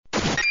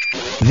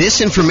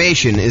This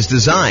information is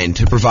designed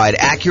to provide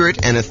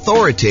accurate and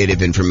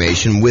authoritative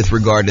information with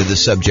regard to the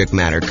subject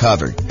matter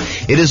covered.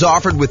 It is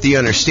offered with the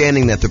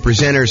understanding that the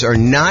presenters are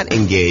not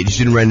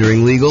engaged in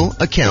rendering legal,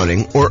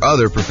 accounting, or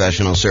other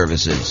professional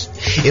services.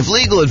 If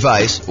legal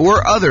advice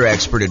or other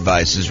expert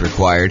advice is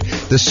required,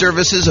 the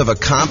services of a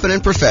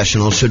competent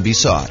professional should be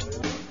sought.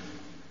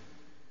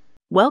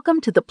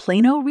 Welcome to the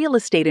Plano Real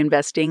Estate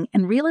Investing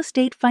and Real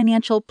Estate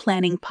Financial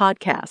Planning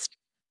Podcast.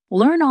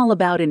 Learn all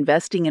about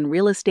investing in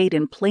real estate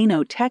in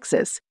Plano,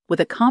 Texas, with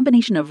a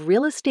combination of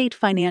real estate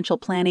financial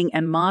planning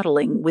and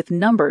modeling with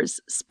numbers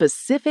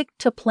specific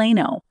to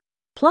Plano,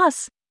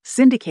 plus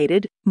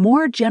syndicated,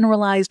 more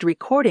generalized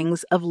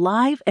recordings of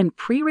live and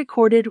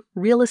pre-recorded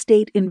real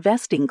estate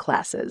investing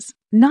classes,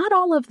 not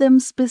all of them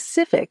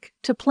specific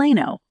to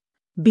Plano.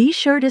 Be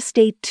sure to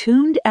stay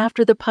tuned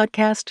after the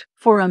podcast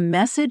for a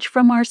message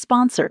from our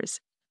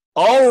sponsors.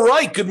 All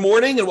right, good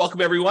morning and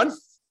welcome everyone.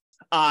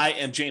 I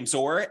am James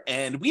Orr,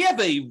 and we have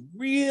a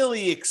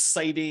really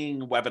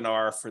exciting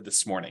webinar for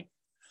this morning.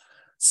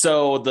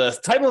 So the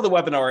title of the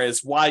webinar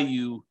is why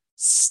you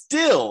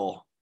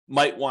still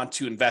might want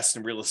to invest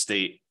in real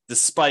estate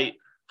despite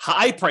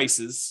high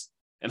prices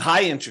and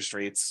high interest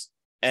rates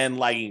and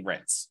lagging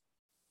rents.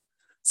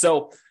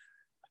 So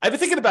I've been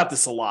thinking about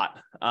this a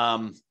lot.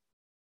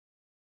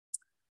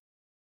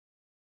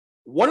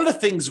 One of the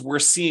things we're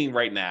seeing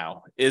right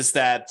now is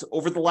that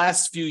over the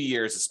last few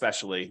years,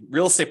 especially,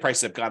 real estate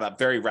prices have gone up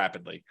very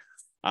rapidly.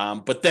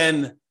 But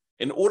then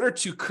in order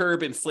to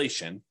curb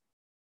inflation,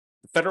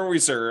 the Federal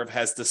Reserve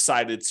has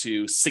decided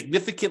to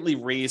significantly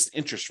raise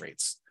interest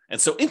rates. And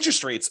so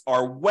interest rates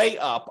are way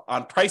up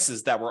on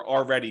prices that were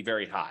already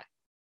very high.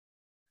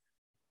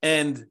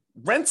 And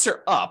rents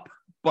are up,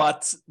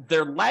 but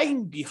they're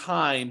lagging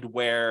behind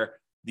where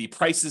the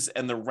prices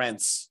and the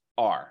rents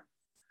are.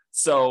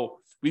 So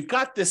we've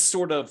got this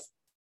sort of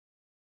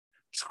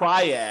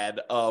triad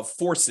of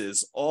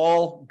forces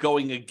all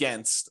going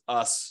against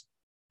us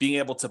being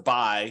able to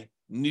buy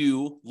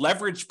new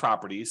leveraged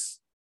properties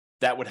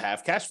that would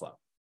have cash flow.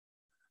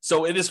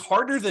 So it is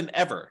harder than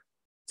ever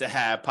to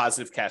have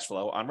positive cash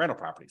flow on rental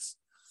properties.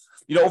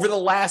 You know, over the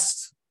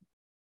last,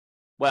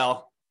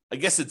 well, I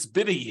guess it's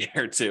been a year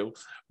or two,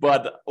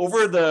 but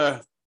over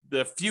the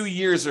few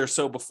years or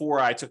so before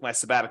I took my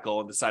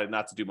sabbatical and decided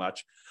not to do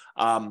much,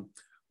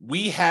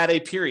 we had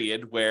a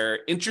period where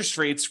interest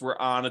rates were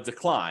on a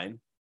decline,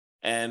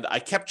 and I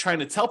kept trying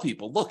to tell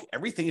people, look,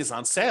 everything is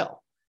on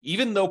sale.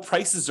 Even though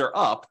prices are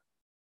up,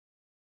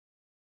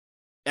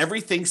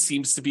 everything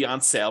seems to be on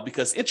sale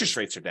because interest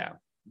rates are down.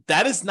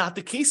 That is not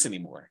the case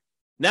anymore.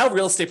 Now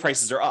real estate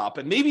prices are up,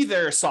 and maybe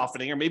they're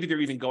softening, or maybe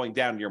they're even going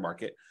down in your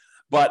market,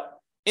 but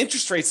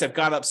interest rates have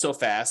gone up so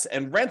fast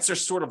and rents are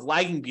sort of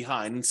lagging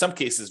behind. In some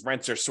cases,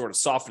 rents are sort of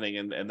softening,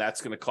 and that's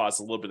going to cause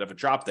a little bit of a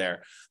drop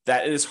there,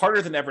 that it is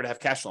harder than ever to have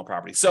cash flow on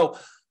property. So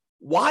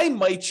why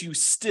might you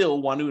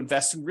still want to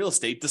invest in real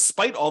estate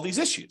despite all these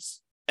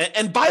issues?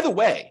 And by the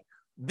way,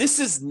 this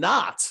is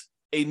not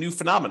a new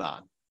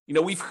phenomenon. You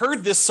know, we've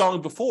heard this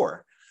song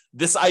before,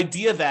 this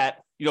idea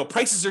that, you know,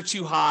 prices are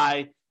too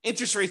high,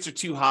 interest rates are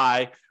too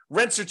high,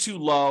 rents are too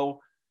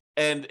low,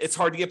 and it's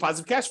hard to get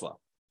positive cash flow.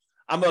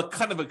 I'm a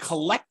kind of a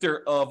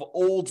collector of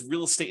old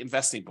real estate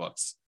investing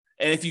books.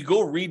 And if you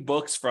go read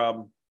books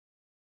from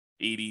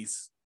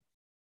 80s,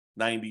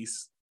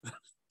 90s,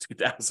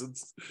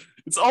 2000s,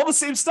 it's all the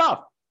same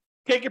stuff.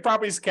 Can't get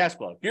properties to cash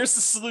flow. Here's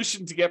the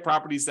solution to get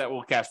properties that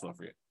will cash flow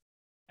for you.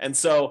 And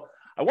so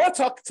I want to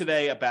talk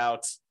today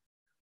about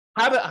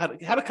how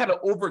to kind of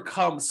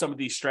overcome some of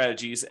these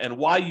strategies and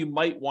why you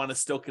might want to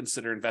still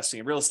consider investing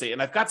in real estate.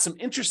 And I've got some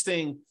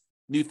interesting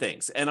new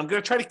things. And I'm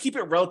going to try to keep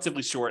it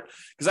relatively short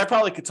because I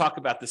probably could talk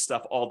about this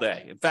stuff all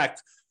day. In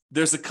fact,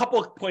 there's a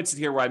couple of points in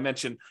here where I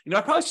mentioned, you know,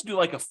 I probably should do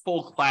like a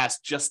full class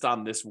just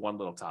on this one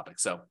little topic.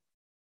 So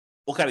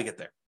we'll kind of get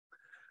there.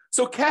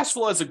 So cash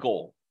flow as a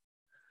goal.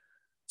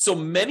 So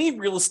many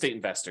real estate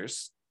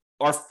investors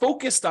are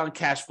focused on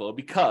cash flow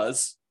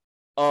because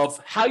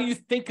of how you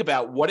think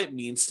about what it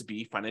means to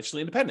be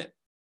financially independent.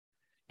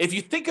 If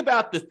you think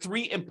about the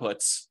three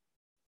inputs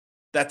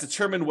that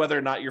determine whether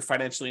or not you're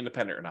financially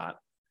independent or not,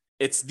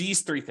 it's these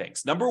three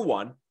things. Number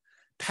one,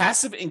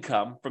 passive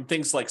income from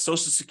things like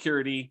Social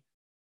Security,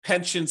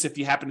 pensions, if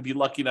you happen to be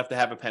lucky enough to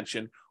have a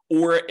pension,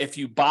 or if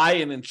you buy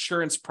an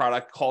insurance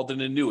product called an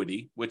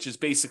annuity, which is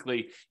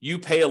basically you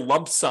pay a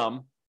lump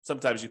sum.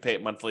 Sometimes you pay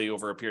it monthly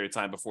over a period of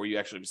time before you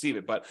actually receive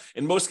it. But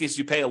in most cases,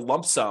 you pay a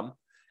lump sum.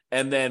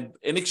 And then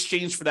in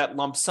exchange for that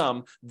lump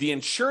sum, the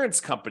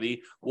insurance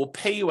company will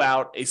pay you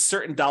out a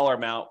certain dollar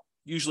amount,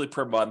 usually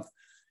per month,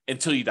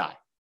 until you die.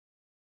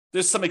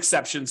 There's some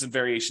exceptions and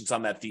variations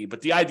on that theme, but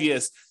the idea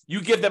is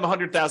you give them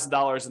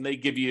 $100,000 and they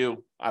give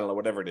you, I don't know,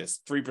 whatever it is,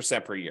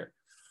 3% per year.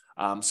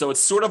 So it's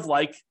sort of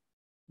like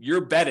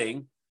you're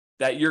betting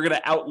that you're going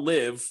to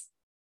outlive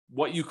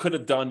what you could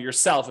have done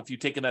yourself if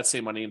you'd taken that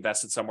same money,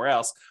 invested somewhere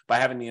else by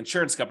having the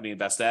insurance company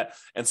invest that.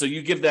 And so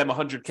you give them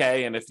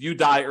 $100K, and if you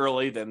die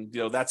early, then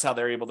that's how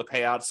they're able to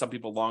pay out. Some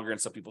people longer and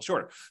some people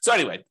shorter. So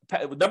anyway,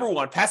 number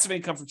one, passive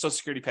income from Social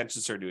Security,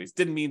 pensions, or annuities.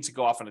 Didn't mean to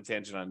go off on a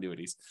tangent on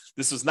annuities.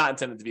 This was not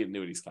intended to be an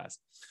annuities class.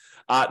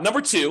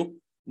 Number two,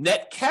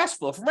 net cash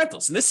flow from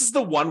rentals. And this is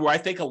the one where I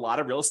think a lot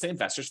of real estate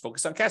investors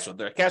focus on cash flow.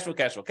 They're cash flow,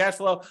 cash flow, cash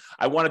flow.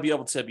 I want to be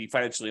able to be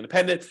financially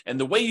independent. And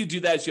the way you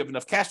do that is you have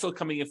enough cash flow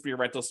coming in for your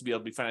rentals to be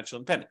able to be financially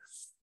independent.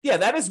 Yeah,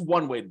 that is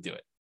one way to do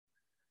it.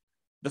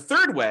 The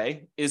third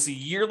way is a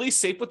yearly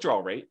safe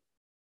withdrawal rate,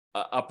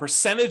 a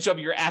percentage of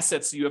your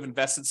assets that you have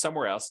invested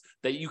somewhere else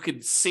that you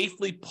can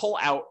safely pull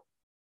out,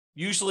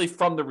 usually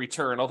from the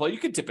return, although you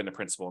could dip into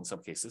principal in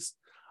some cases,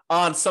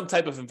 on some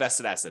type of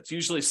invested assets,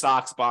 usually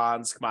stocks,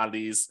 bonds,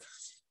 commodities.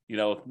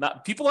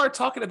 People aren't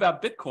talking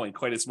about Bitcoin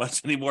quite as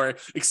much anymore,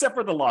 except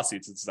for the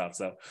lawsuits and stuff.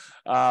 So,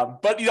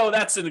 but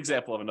that's an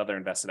example of another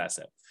invested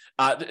asset.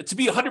 To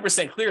be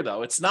 100% clear,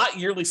 though, it's not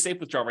yearly safe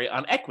withdrawal rate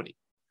on equity.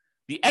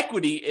 The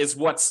equity is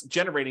what's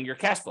generating your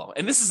cash flow.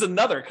 And this is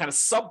another kind of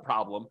sub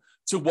problem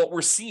to what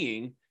we're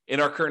seeing in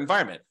our current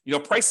environment.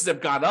 Prices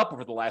have gone up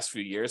over the last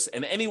few years,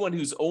 and anyone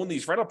who's owned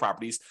these rental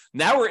properties,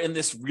 now we're in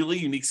this really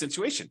unique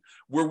situation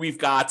where we've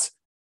got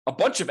a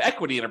bunch of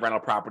equity in a rental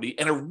property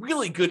and a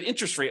really good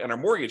interest rate on our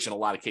mortgage in a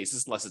lot of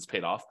cases, unless it's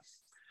paid off.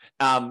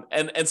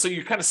 And so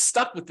you're kind of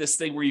stuck with this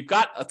thing where you've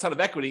got a ton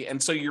of equity,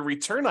 and so your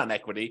return on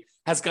equity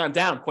has gone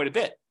down quite a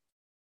bit.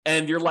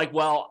 And you're like,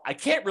 well, I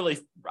can't really,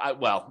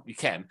 well, you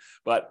can,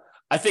 but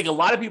I think a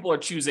lot of people are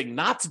choosing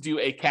not to do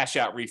a cash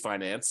out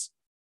refinance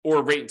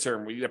or rate and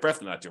term. We're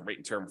definitely not doing rate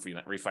and term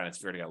refinance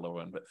if you already got a low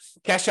one, but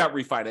cash out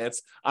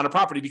refinance on a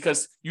property,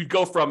 because you'd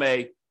go from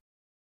a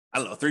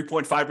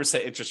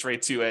 3.5% interest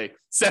rate to a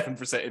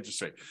 7%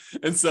 interest rate.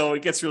 And so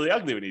it gets really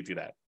ugly when you do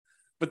that.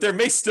 But there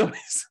may still be,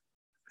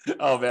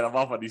 oh man, I'm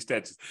off on these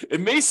tangents.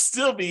 It may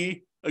still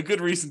be a good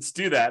reason to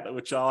do that,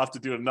 which I'll have to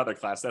do in another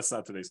class. That's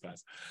not today's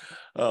class.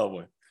 Oh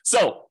boy.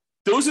 So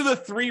those are the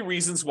three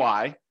reasons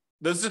why.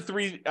 Those are the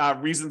three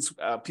reasons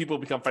people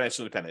become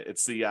financially independent.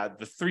 It's the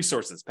three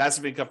sources: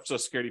 passive income, Social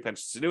Security,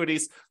 pensions,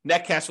 annuities,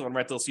 net cash flow on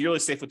rentals, yearly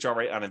safe withdrawal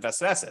rate on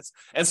invested assets.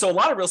 And so a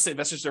lot of real estate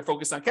investors are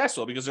focused on cash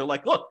flow because they're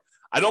like, look,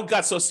 I don't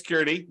got Social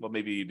Security. Well,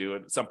 maybe you do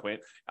at some point.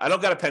 I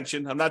don't got a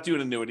pension. I'm not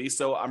doing annuity.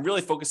 So I'm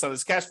really focused on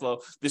this cash flow,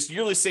 this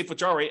yearly safe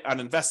withdrawal rate on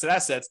invested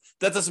assets.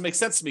 That doesn't make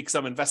sense to me because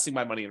I'm investing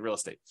my money in real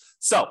estate.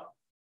 So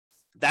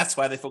that's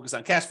why they focus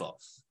on cash flow.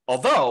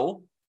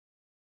 Although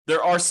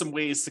there are some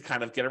ways to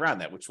kind of get around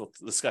that, which we'll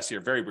discuss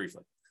here very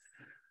briefly.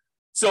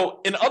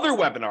 So in other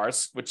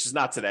webinars, which is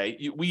not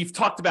today, we've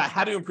talked about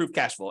how to improve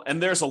cash flow.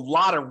 And there's a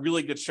lot of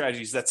really good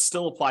strategies that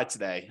still apply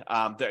today.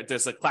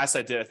 There's a class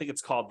I did, I think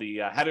it's called the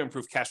How to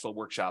Improve Cash Flow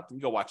Workshop. You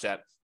can go watch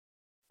that.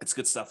 It's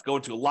good stuff. Go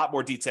into a lot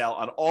more detail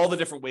on all the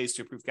different ways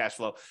to improve cash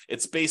flow.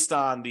 It's based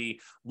on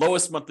the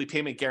lowest monthly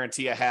payment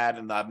guarantee I had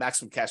and the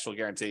maximum cash flow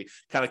guarantee,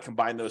 kind of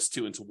combine those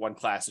two into one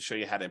class to show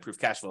you how to improve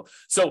cash flow.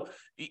 So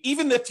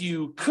even if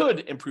you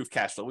could improve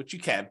cash flow, which you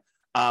can,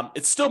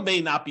 it still may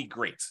not be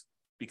great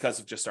because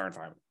of just our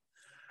environment.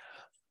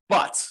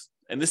 But,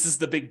 and this is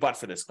the big but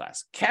for this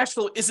class, cash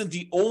flow isn't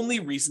the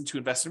only reason to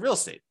invest in real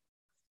estate.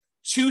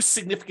 Two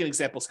significant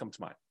examples come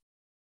to mind.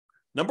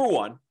 Number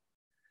one,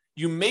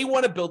 you may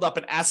want to build up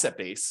an asset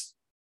base,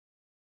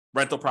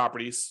 rental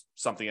properties,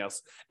 something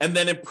else, and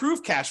then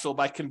improve cash flow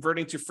by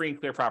converting to free and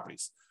clear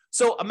properties.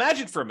 So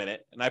imagine for a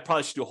minute, and I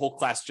probably should do a whole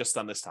class just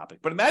on this topic,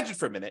 but imagine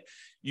for a minute,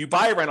 you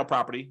buy a rental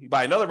property, you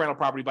buy another rental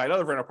property, buy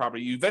another rental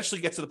property, you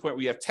eventually get to the point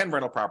where you have 10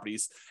 rental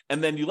properties,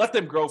 and then you let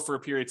them grow for a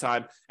period of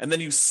time, and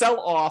then you sell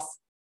off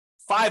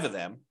 5 of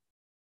them,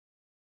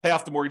 pay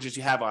off the mortgages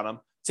you have on them,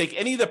 take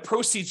any of the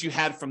proceeds you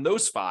had from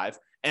those 5,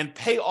 and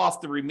pay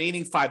off the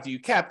remaining 5 that you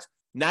kept.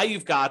 Now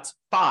you've got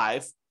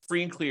 5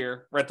 free and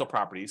clear rental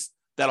properties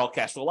that all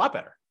cash flow a lot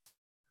better.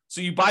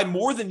 So you buy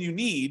more than you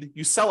need,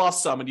 you sell off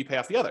some, and you pay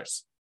off the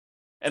others.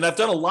 And I've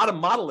done a lot of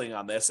modeling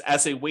on this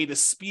as a way to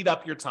speed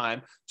up your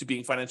time to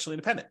being financially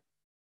independent.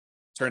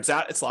 Turns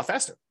out it's a lot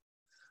faster.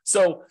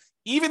 So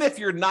even if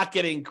you're not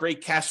getting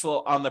great cash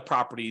flow on the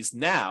properties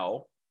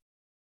now,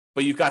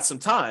 but you've got some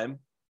time,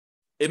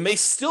 it may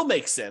still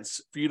make sense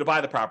for you to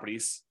buy the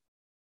properties,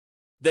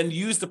 then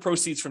use the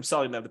proceeds from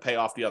selling them to pay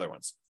off the other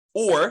ones.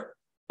 Or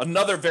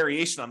another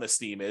variation on this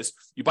theme is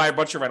you buy a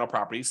bunch of rental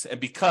properties,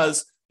 and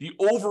because the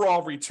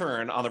overall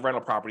return on the rental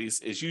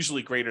properties is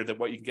usually greater than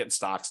what you can get in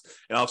stocks,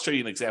 and I'll show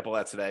you an example of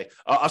that today.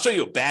 I'll show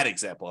you a bad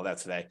example of that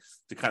today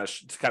to kind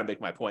of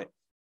make my point.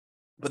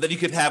 But then you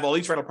could have all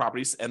these rental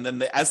properties, and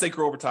then as they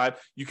grow over time,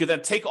 you could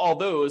then take all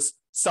those,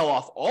 sell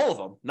off all of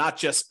them, not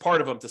just part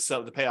of them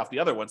to pay off the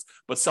other ones,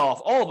 but sell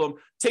off all of them,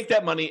 take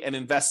that money and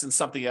invest in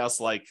something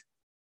else like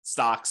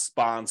stocks,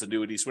 bonds,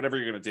 annuities, whatever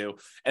you're going to do.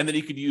 And then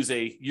you could use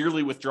a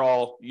yearly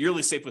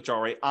safe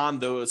withdrawal rate on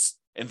those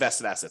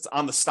invested assets,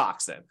 on the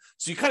stocks then.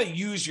 So you kind of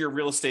use your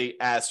real estate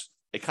as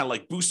a kind of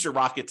like booster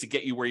rocket to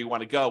get you where you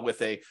want to go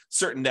with a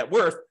certain net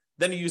worth.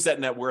 Then you use that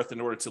net worth in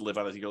order to live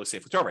on a yearly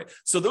safe withdrawal rate.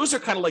 So those are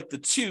kind of like the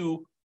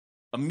two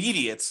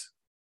immediate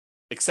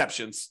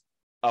exceptions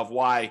of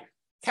why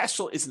cash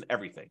flow isn't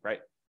everything, right?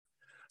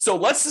 So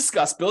let's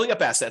discuss building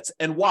up assets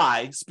and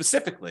why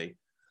specifically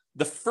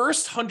the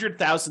first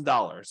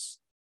 $100,000,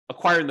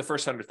 acquiring the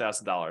first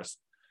 $100,000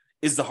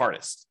 is the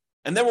hardest.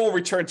 And then we'll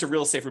return to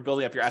real estate for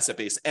building up your asset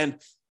base.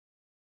 And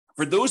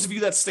for those of you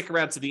that stick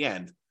around to the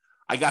end,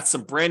 I got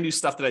some brand new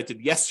stuff that I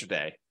did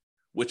yesterday,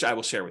 which I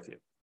will share with you,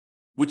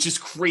 which is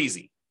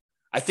crazy.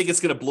 I think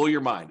it's going to blow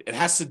your mind. It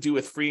has to do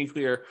with free and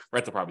clear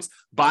rental properties,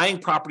 buying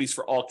properties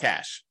for all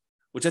cash,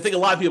 which I think a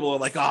lot of people are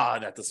like,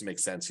 that doesn't make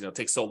sense. It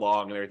takes so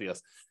long and everything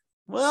else.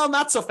 Well,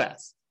 not so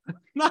fast.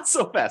 Not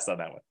so fast on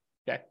that one.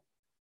 Okay.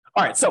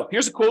 All right. So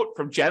here's a quote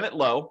from Janet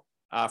Lowe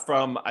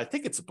from, I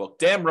think it's a book,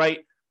 Damn Right,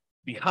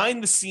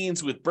 Behind the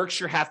Scenes with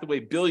Berkshire Hathaway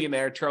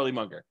billionaire Charlie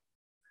Munger.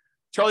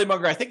 Charlie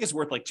Munger, I think, is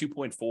worth like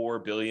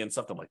 $2.4 billion,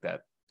 something like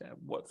that.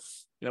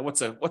 What's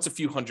a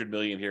few hundred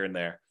million here and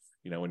there,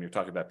 when you're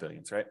talking about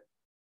billions, right?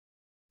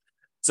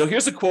 So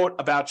here's a quote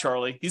about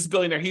Charlie. He's a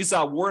billionaire. He's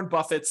Warren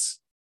Buffett's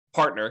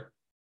partner.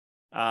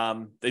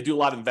 They do a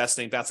lot of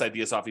investing, bounce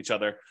ideas off each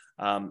other.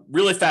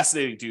 Really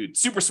fascinating dude,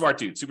 super smart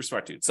dude.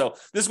 So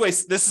this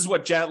is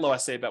what Janet Lowe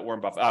has to say about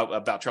Warren Buffett,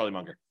 about Charlie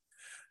Munger.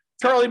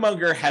 Charlie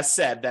Munger has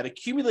said that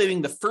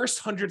accumulating the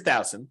first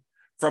 100,000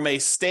 from a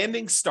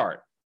standing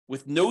start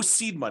with no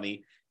seed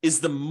money is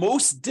the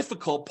most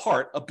difficult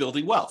part of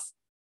building wealth.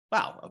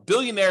 Wow, a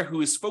billionaire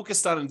who is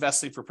focused on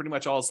investing for pretty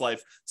much all his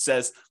life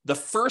says the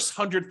first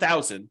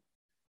 100,000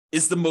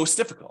 is the most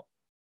difficult.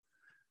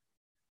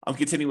 I'm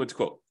continuing with the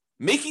quote.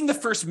 Making the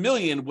first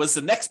million was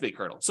the next big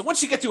hurdle. So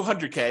once you get to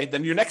 100K,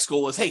 then your next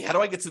goal is, hey, how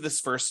do I get to this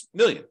first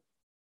million?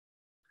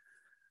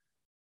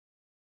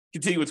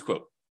 Continue with the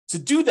quote. To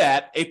do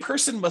that, a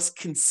person must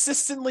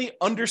consistently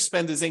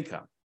underspend his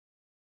income.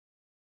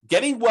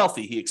 Getting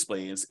wealthy, he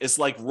explains, is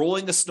like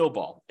rolling a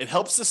snowball. It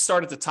helps to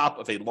start at the top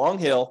of a long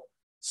hill,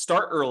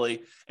 start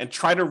early, and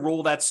try to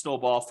roll that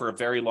snowball for a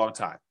very long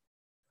time.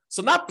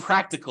 So not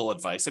practical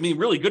advice. I mean,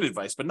 really good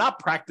advice, but not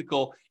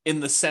practical in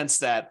the sense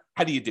that,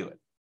 how do you do it?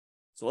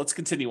 So let's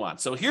continue on.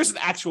 So here's an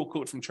actual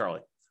quote from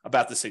Charlie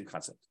about the same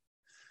concept.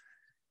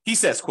 He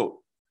says, quote,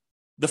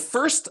 the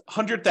first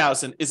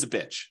 100,000 is a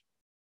bitch,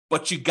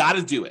 but you got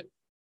to do it.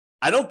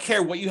 I don't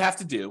care what you have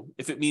to do.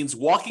 If it means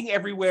walking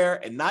everywhere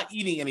and not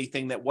eating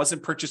anything that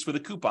wasn't purchased with a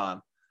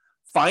coupon,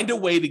 find a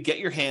way to get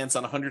your hands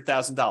on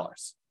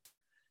 $100,000.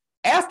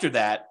 After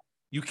that,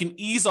 you can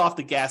ease off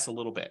the gas a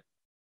little bit.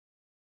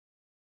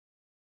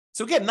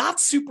 So again, not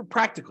super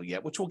practical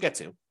yet, which we'll get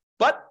to,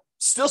 but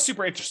still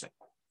super interesting.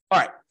 All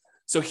right.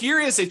 So here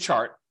is a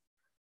chart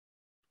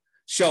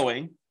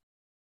showing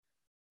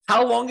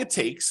how long it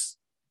takes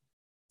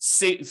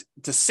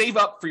to save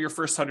up for your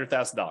first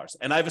 $100,000.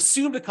 And I've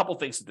assumed a couple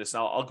things with this.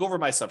 And I'll go over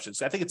my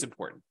assumptions. I think it's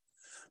important.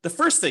 The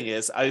first thing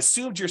is I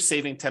assumed you're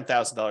saving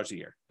 $10,000 a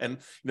year. And,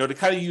 to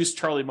kind of use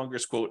Charlie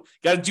Munger's quote,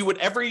 got to do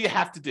whatever you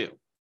have to do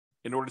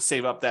in order to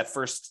save up that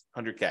first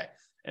 100K.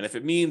 And if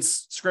it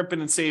means scrimping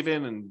and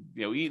saving and,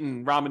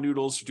 eating ramen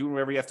noodles, doing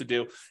whatever you have to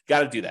do,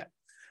 got to do that.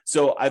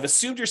 So I've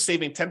assumed you're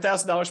saving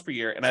 $10,000 per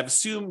year, and I've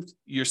assumed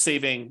you're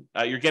getting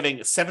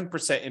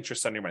 7%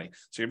 interest on your money.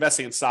 So you're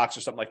investing in stocks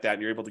or something like that,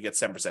 and you're able to get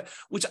 7%,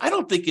 which I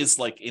don't think is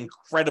like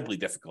incredibly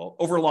difficult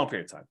over a long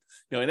period of time.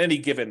 In any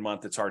given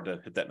month, it's hard to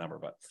hit that number,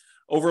 but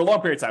over a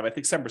long period of time, I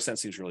think 7%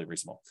 seems really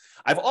reasonable.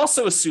 I've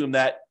also assumed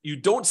that you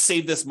don't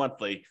save this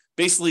monthly.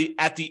 Basically,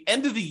 at the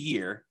end of the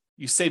year,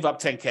 you save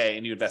up 10K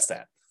and you invest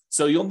that.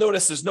 So you'll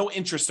notice there's no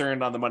interest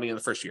earned on the money in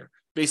the first year.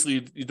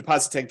 Basically, you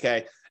deposit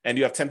 10K and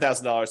you have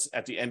 $10,000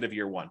 at the end of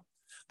year one.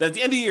 Then at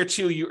the end of year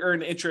two, you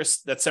earn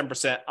interest that's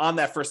 7% on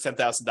that first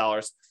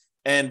 $10,000,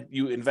 and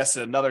you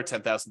invested another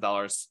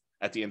 $10,000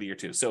 at the end of year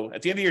two. So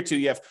at the end of year two,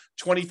 you have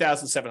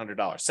 $20,700.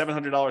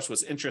 $700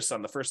 was interest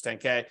on the first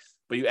 10K,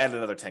 but you added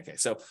another 10K.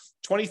 So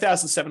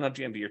 $20,700 at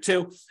the end of year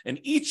two. And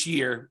each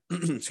year,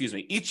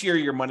 each year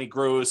your money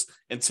grows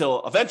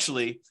until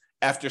eventually,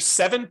 after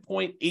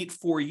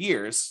 7.84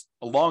 years,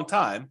 a long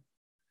time,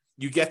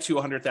 you get to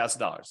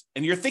 $100,000.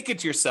 And you're thinking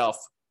to yourself,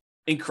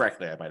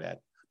 incorrectly, I might add,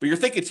 but you're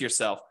thinking to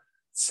yourself,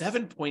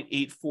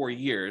 7.84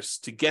 years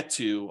to get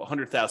to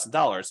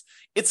 $100,000.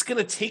 It's going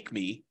to take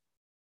me,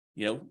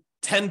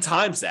 10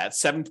 times that,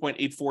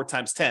 7.84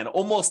 times 10,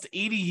 almost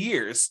 80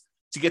 years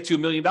to get to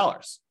 $1 million.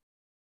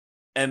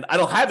 And I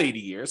don't have 80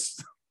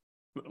 years.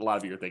 A lot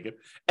of you are thinking.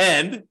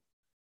 And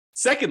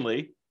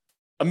secondly,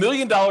 $1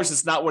 million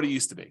is not what it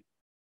used to be.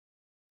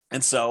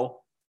 And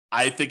so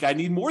I think I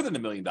need more than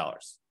 $1 million.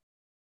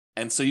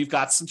 And so you've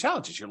got some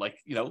challenges. You're like,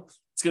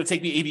 it's going to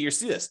take me 80 years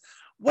to do this.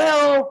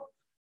 Well,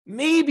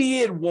 maybe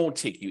it won't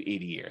take you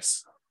 80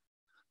 years.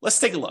 Let's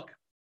take a look.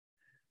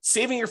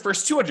 Saving your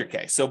first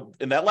 200K. So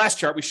in that last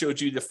chart, we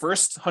showed you the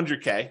first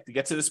 100K to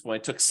get to this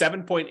point took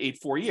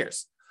 7.84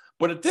 years.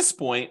 But at this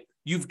point,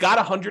 you've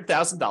got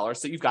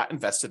 $100,000 that you've got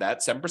invested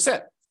at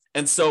 7%.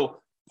 And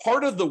so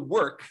part of the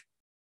work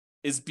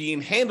is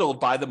being handled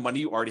by the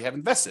money you already have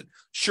invested.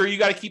 Sure, you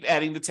got to keep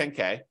adding the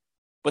 10K,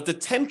 but the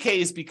 10K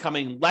is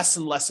becoming less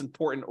and less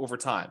important over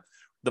time.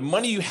 The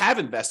money you have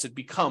invested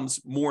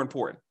becomes more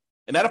important.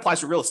 And that applies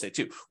for real estate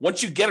too.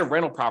 Once you get a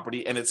rental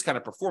property and it's kind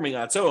of performing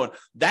on its own,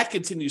 that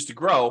continues to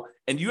grow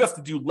and you have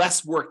to do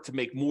less work to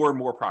make more and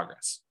more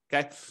progress.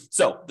 Okay.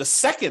 So the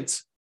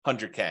second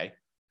 100K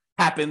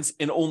happens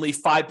in only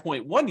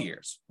 5.1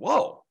 years.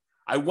 Whoa.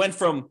 I went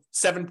from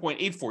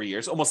 7.84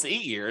 years, almost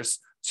 8 years,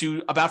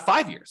 to about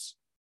 5 years.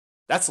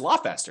 That's a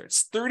lot faster.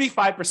 It's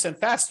 35%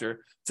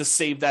 faster to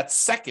save that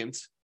second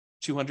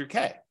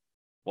 200K.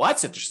 Well,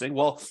 that's interesting.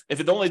 Well, if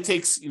it only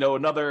takes,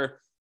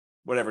 another,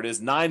 whatever it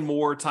is, 9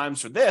 more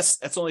times for this,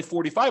 that's only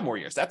 45 more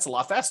years. That's a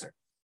lot faster.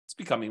 It's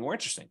becoming more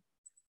interesting.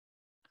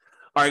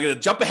 All right, I'm going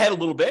to jump ahead a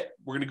little bit.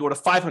 We're going to go to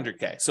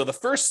 500K. So the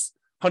first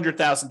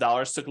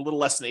 $100,000 took a little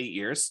less than 8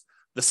 years.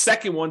 The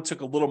second one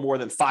took a little more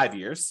than 5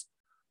 years.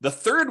 The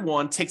third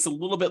one takes a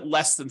little bit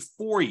less than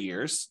 4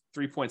 years,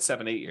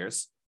 3.78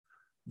 years.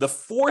 The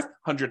fourth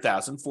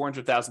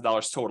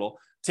 $400,000 total,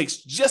 takes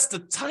just a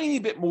tiny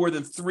bit more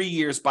than 3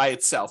 years by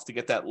itself to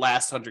get that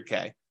last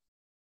 100K.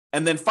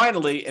 And then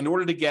finally, in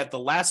order to get the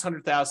last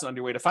 100,000 on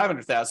your way to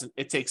 500,000,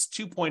 it takes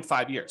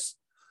 2.5 years.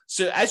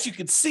 So as you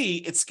can see,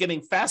 it's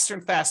getting faster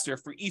and faster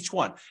for each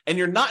one. And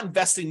you're not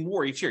investing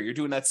more each year. You're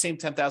doing that same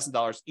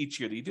 $10,000 each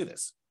year that you do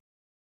this.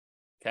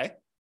 Okay.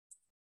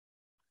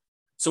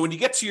 So when you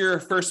get to your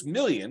first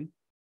million,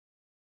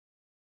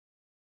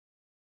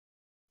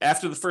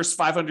 after the first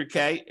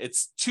 500K,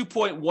 it's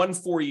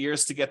 2.14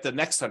 years to get the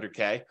next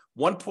 100K,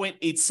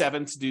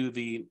 1.87 to do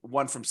the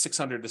one from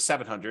 600 to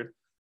 700,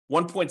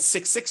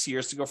 1.66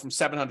 years to go from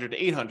 700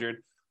 to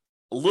 800,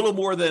 a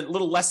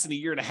little less than a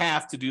year and a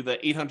half to do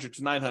the 800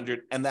 to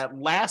 900, and that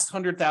last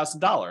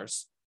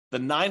 $100,000, the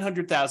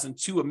 900,000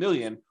 to a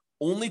million,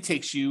 only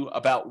takes you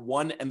about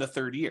 1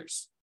 1/3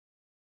 years,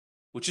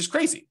 which is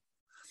crazy.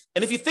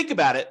 And if you think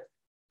about it,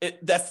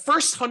 that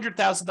first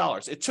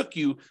 $100,000, it took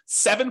you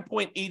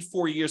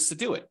 7.84 years to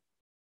do it.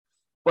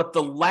 But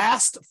the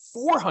last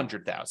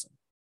 400,000,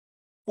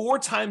 4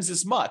 times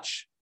as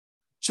much,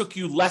 took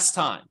you less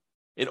time.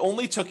 It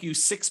only took you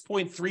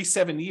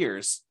 6.37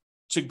 years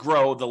to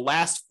grow the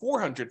last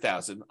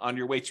 400,000 on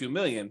your way to a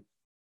million,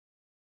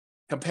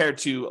 compared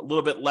to a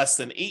little bit less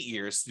than 8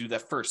 years to do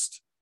that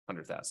first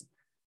 100,000.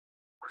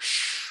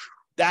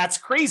 That's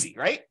crazy,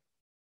 right?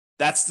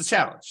 That's the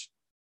challenge.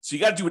 So you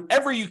got to do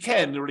whatever you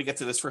can in order to get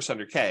to this first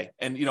 100K.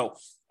 And,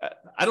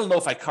 I don't know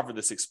if I covered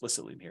this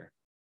explicitly in here.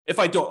 If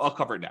I don't, I'll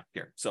cover it now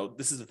here. So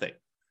this is the thing.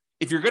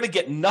 If you're going to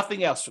get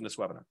nothing else from this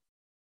webinar,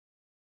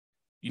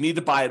 you need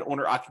to buy an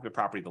owner-occupant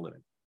property to live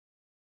in.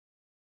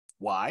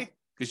 Why?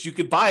 Because you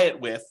could buy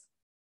it with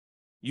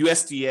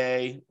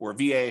USDA or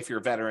VA if you're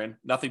a veteran,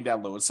 nothing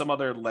down loan. Some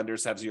other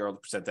lenders have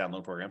 0% down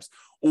loan programs,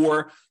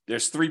 or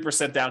there's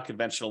 3% down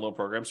conventional loan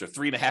programs or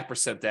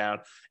 3.5% down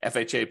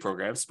FHA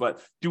programs.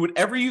 But do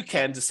whatever you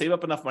can to save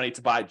up enough money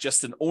to buy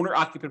just an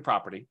owner-occupant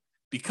property,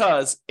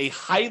 because a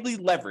highly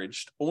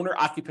leveraged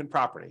owner-occupant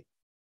property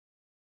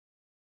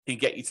can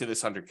get you to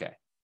this 100K.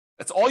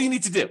 That's all you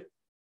need to do.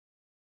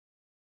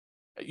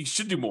 You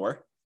should do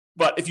more,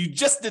 but if you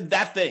just did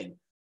that thing,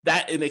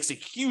 it makes a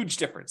huge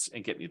difference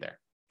in getting you there.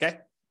 Okay.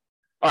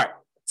 All right.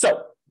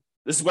 So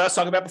this is what I was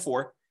talking about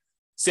before.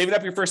 Saving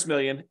up your first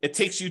million. It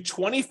takes you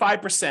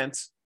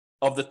 25%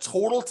 of the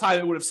total time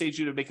it would have saved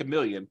you to make a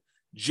million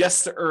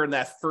just to earn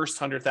that first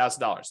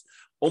 $100,000.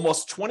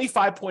 Almost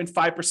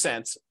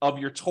 25.5% of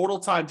your total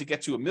time to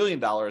get to $1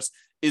 million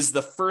is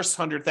the first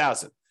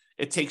 100,000.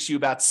 It takes you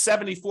about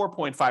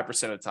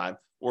 74.5% of the time,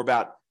 or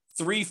about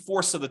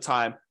 3/4 of the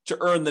time, to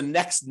earn the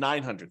next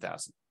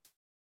 900,000.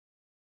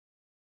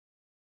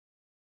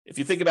 If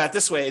you think about it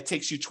this way, it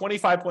takes you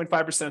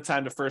 25.5% of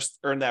time to first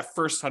earn that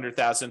first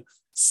 100,000,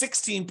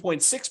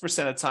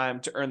 16.6% of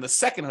time to earn the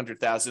second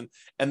 100,000,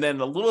 and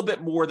then a little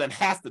bit more than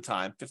half the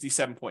time,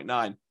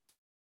 57.9,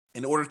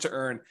 in order to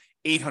earn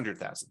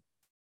 800,000.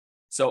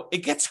 So it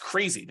gets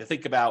crazy to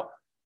think about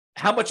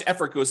how much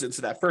effort goes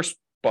into that first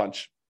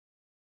bunch,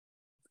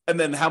 and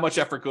then how much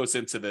effort goes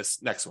into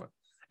this next one.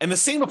 And the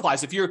same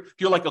applies if you're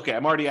like, okay,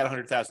 I'm already at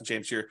 100,000,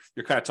 James. You're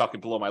kind of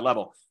talking below my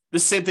level.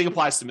 This same thing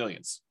applies to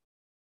millions.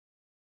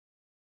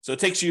 So it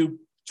takes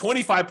you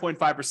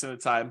 25.5% of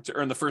the time to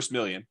earn the first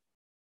million,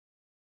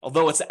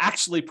 although it's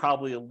actually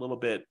probably a little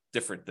bit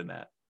different than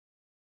that.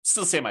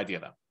 Still the same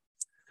idea, though.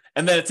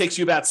 And then it takes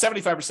you about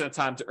 75% of the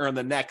time to earn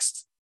the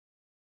next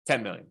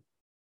 10 million.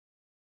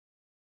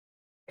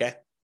 Okay?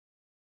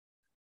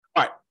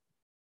 All right.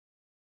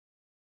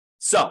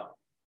 So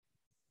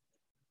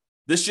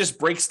this just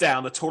breaks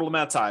down the total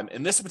amount of time.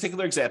 In this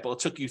particular example, it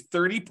took you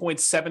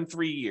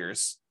 30.73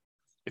 years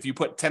if you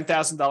put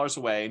 $10,000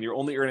 away and you're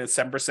only earning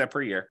 7%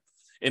 per year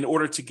in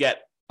order to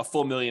get a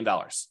full $1 million.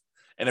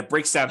 And it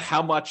breaks down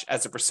how much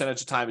as a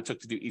percentage of time it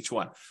took to do each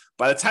one.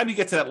 By the time you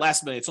get to that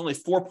last million, it's only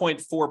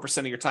 4.4%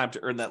 of your time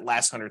to earn that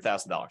last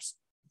 $100,000.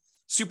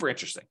 Super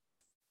interesting.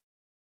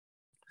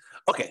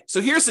 Okay, so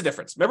here's the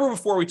difference. Remember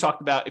before we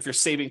talked about if you're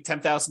saving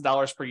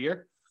 $10,000 per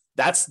year?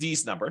 That's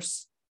these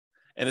numbers.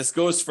 And this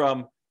goes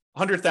from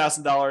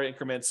 $100,000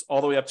 increments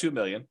all the way up to $1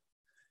 million.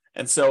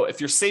 And so if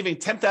you're saving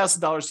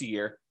 $10,000 a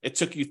year, it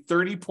took you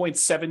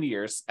 30.7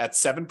 years at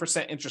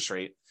 7% interest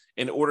rate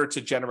in order to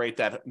generate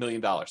that $1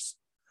 million.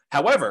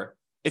 However,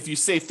 if you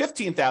save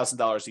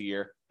 $15,000 a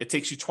year, it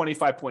takes you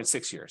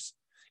 25.6 years.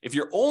 If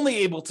you're only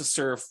able to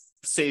save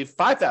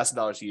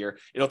 $5,000 a year,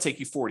 it'll take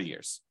you 40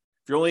 years.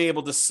 If you're only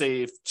able to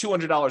save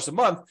 $200 a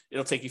month,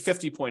 it'll take you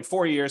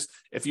 50.4 years.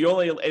 If you're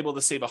only able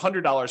to save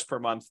 $100 per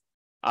month,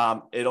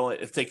 it'll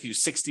take you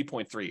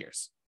 60.3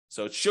 years.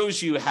 So it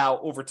shows you how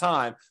over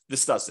time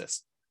this does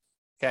this.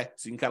 Okay,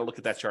 so you can kind of look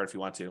at that chart if you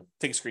want to.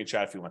 Take a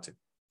screenshot if you want to.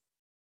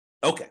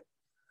 Okay.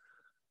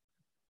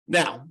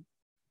 Now,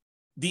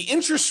 the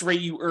interest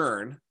rate you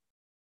earn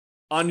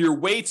on your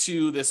way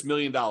to this $1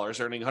 million,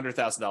 earning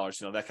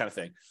 $100,000, that kind of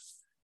thing,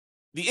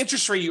 the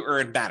interest rate you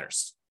earn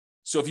matters.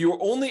 So if you're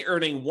only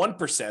earning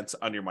 1%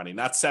 on your money,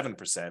 not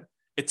 7%,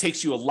 it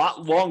takes you a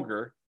lot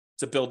longer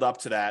to build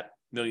up to that $1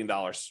 million,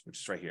 which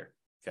is right here.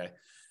 Okay.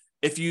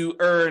 If you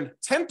earn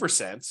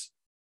 10%,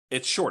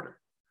 it's shorter,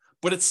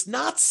 but it's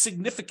not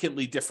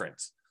significantly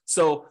different.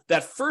 So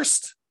that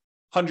first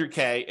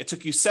 100K, it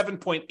took you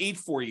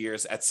 7.84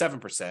 years at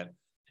 7%.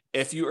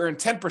 If you earn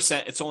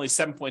 10%, it's only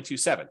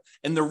 7.27.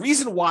 And the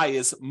reason why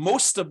is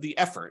most of the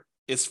effort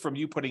is from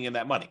you putting in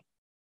that money.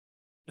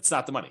 It's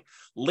not the money.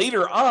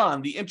 Later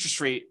on, the interest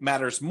rate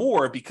matters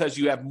more because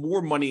you have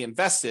more money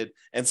invested.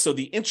 And so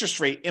the interest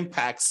rate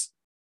impacts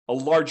a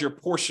larger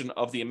portion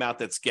of the amount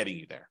that's getting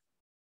you there.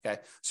 Okay,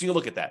 so you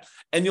look at that.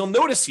 And you'll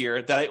notice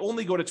here that I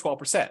only go to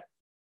 12%.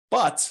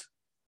 But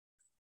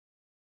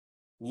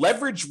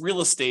leverage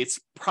real estate's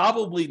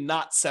probably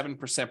not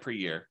 7% per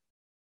year.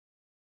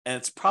 And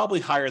it's probably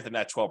higher than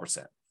that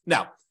 12%.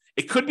 Now,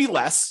 it could be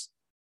less,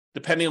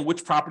 depending on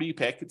which property you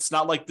pick. It's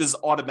not like this is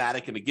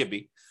automatic and a give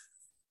me.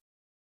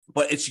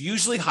 But it's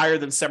usually higher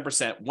than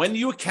 7% when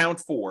you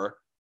account for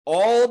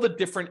all the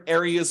different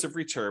areas of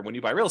return when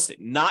you buy real estate,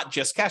 not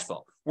just cash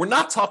flow. We're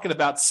not talking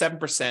about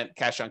 7%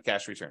 cash on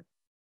cash return.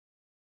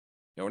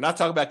 We're not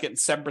talking about getting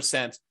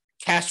 7%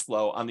 cash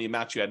flow on the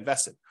amount you had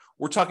invested.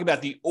 We're talking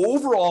about the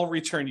overall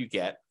return you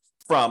get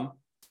from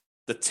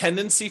the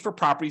tendency for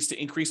properties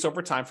to increase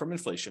over time from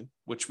inflation,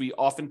 which we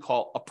often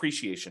call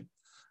appreciation.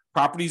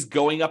 Properties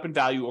going up in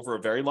value over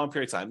a very long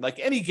period of time, like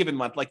any given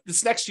month, like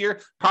this next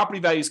year, property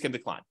values can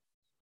decline.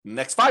 In the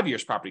next 5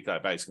 years, property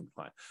values can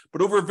decline.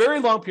 But over a very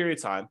long period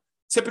of time,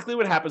 typically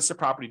what happens to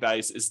property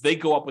values is they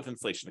go up with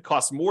inflation. It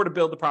costs more to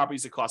build the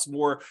properties. It costs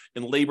more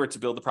in labor to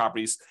build the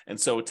properties. And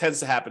so what tends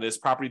to happen is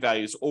property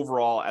values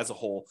overall as a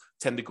whole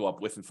tend to go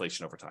up with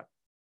inflation over time.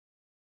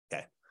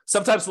 Okay.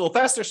 Sometimes a little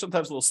faster,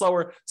 sometimes a little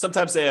slower.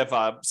 Sometimes they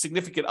have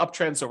significant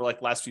uptrends over like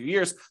the last few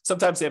years.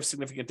 Sometimes they have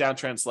significant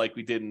downtrends like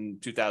we did in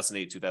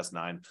 2008,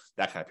 2009,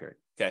 that kind of period.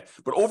 Okay.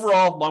 But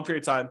overall, long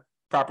period of time,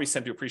 properties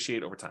tend to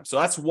appreciate over time. So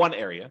that's one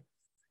area.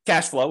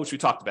 Cash flow, which we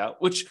talked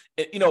about, which,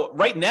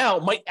 right now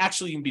might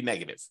actually even be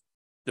negative.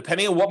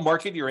 Depending on what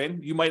market you're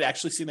in, you might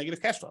actually see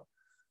negative cash flow.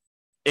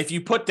 If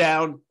you put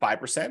down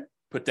 5%,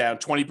 put down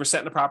 20%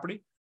 in the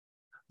property,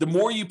 the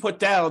more you put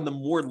down, the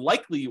more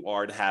likely you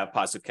are to have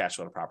positive cash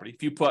flow on a property.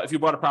 If you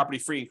bought a property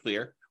free and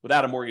clear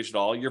without a mortgage at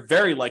all, you're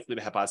very likely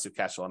to have positive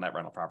cash flow on that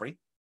rental property.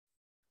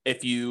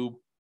 If you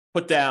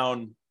put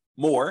down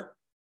more,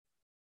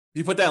 if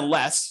you put down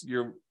less,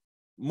 you're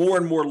more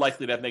and more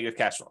likely to have negative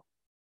cash flow.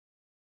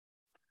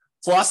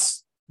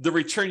 Plus the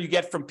return you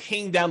get from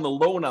paying down the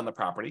loan on the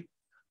property.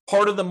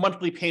 Part of the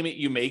monthly payment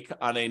you make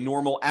on a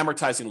normal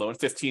amortizing loan,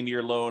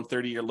 15-year loan,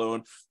 30-year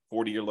loan,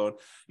 40-year loan,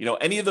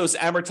 any of those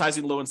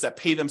amortizing loans that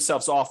pay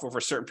themselves off over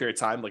a certain period of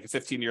time, like a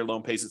 15-year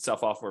loan pays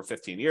itself off over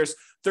 15 years,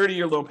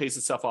 30-year loan pays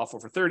itself off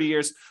over 30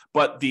 years.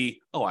 But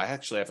I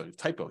actually have a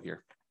typo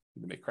here. I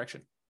need to make a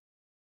correction.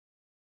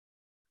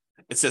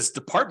 It says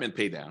department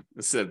pay down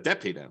instead of debt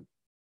pay down.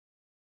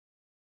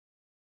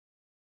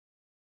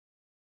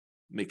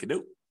 Make a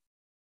note.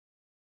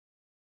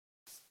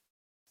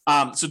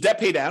 So debt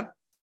pay down,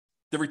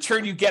 the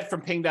return you get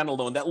from paying down a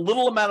loan, that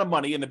little amount of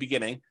money in the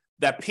beginning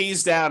that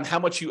pays down how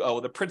much you owe,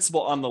 the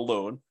principal on the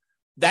loan,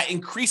 that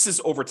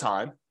increases over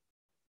time.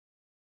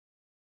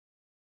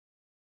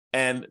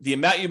 And the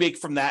amount you make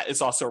from that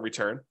is also a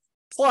return.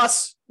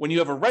 Plus, when you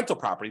have a rental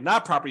property,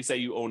 not properties that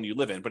you own, you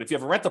live in, but if you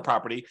have a rental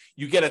property,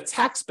 you get a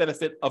tax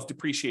benefit of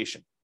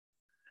depreciation.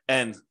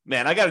 And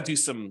man, I got to do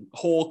some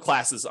whole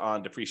classes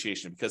on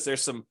depreciation because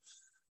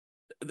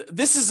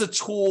this is a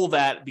tool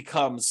that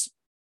becomes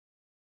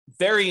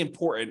very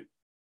important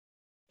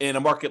in a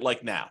market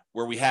like now,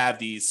 where we have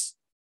these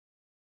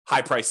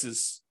high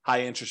prices,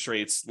 high interest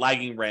rates,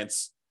 lagging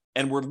rents,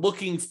 and we're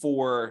looking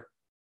for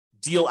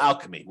deal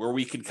alchemy, where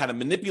we can kind of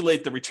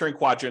manipulate the return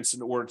quadrants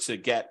in order to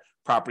get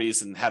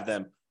properties and have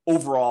them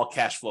overall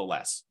cash flow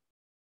less.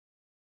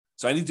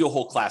 So I need to do a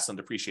whole class on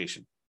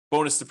depreciation,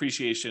 bonus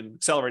depreciation,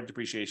 accelerated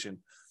depreciation,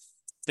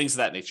 things of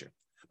that nature.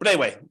 But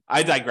anyway,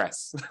 I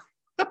digress.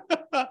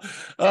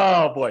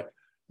 Oh boy.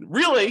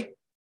 Really,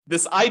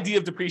 this idea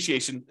of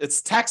depreciation,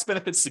 it's tax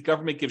benefits the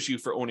government gives you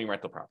for owning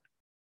rental property.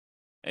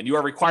 And you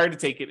are required to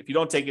take it. If you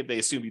don't take it, they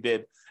assume you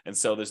did. And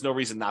so there's no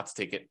reason not to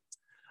take it.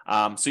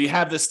 So you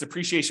have this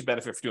depreciation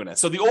benefit for doing that.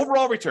 So the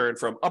overall return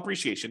from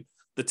appreciation,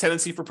 the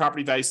tendency for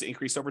property values to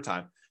increase over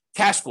time,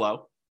 cash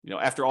flow,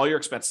 after all your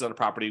expenses on a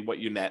property, what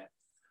you net,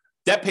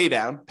 debt pay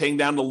down, paying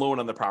down the loan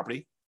on the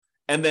property,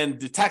 and then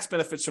the tax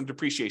benefits from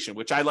depreciation,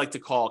 which I like to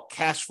call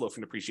cash flow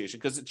from depreciation,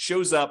 because it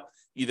shows up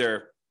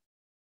either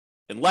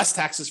in less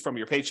taxes from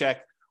your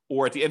paycheck,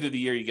 or at the end of the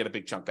year, you get a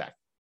big chunk back.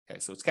 Okay,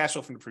 so it's cash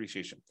flow from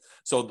depreciation.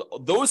 So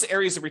those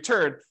areas of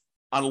return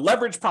on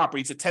leveraged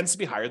properties, it tends to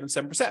be higher than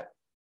 7%.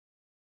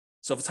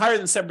 So if it's higher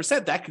than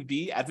 7%, that could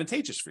be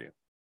advantageous for you.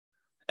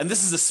 And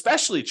this is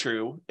especially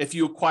true if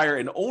you acquire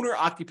an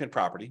owner-occupant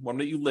property, one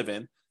that you live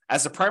in,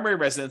 as a primary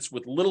residence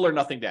with little or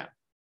nothing down.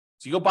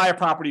 So you go buy a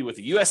property with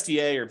a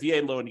USDA or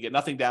VA loan, you get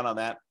nothing down on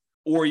that,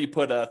 or you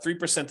put a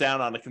 3%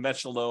 down on a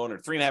conventional loan, or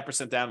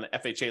 3.5% down on an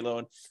FHA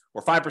loan,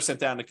 or 5%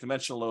 down on a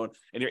conventional loan,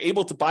 and you're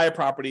able to buy a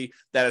property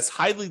that is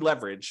highly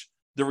leveraged.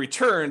 The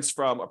returns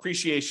from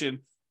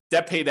appreciation,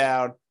 debt pay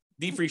down,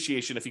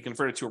 depreciation, if you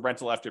convert it to a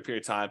rental after a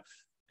period of time,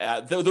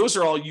 those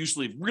are all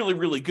usually really,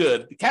 really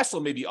good. The cash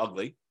flow may be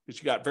ugly because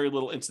you got very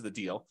little into the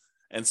deal.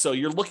 And so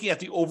you're looking at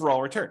the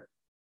overall return.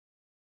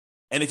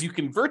 And if you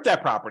convert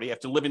that property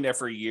after living there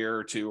for a year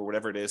or two or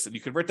whatever it is, and you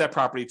convert that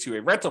property to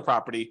a rental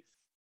property,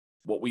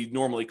 what we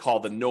normally call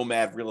the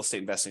nomad real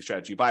estate investing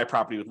strategy. You buy a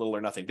property with little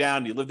or nothing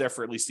down, you live there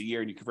for at least a year,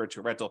 and you convert it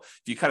to a rental.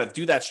 If you kind of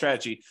do that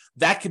strategy,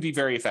 that could be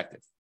very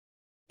effective.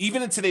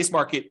 Even in today's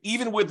market,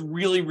 even with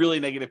really, really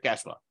negative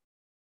cash flow.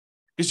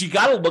 Because you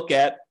got to look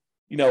at,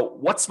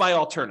 what's my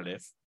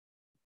alternative?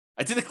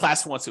 I did a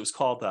class once, it was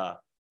called,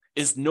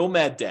 Is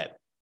Nomad Dead?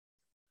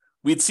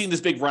 We had seen this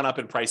big run up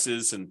in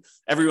prices, and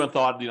everyone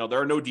thought,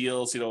 there are no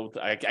deals.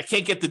 I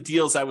can't get the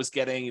deals I was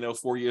getting,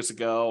 4 years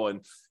ago,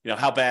 and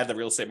how bad the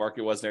real estate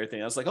market was and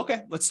everything. I was like,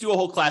 okay, let's do a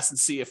whole class and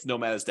see if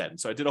Nomad is dead. And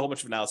so I did a whole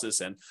bunch of analysis,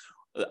 and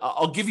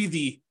I'll give you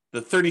the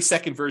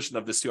 30-second version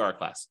of this 2-hour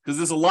class, because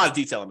there's a lot of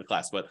detail in the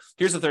class, but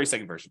here's the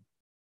 30-second version.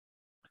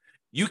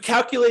 You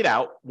calculate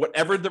out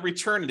whatever the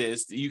return it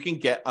is that you can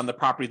get on the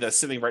property that's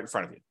sitting right in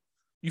front of you.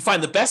 You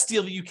find the best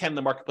deal that you can in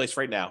the marketplace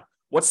right now.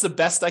 What's the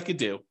best I could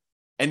do?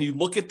 And you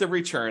look at the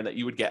return that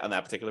you would get on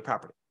that particular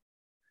property.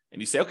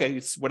 And you say, okay,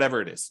 it's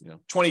whatever it is,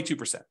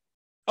 22%.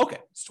 Okay,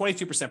 it's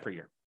 22% per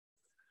year.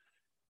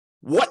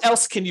 What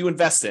else can you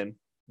invest in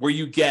where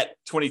you get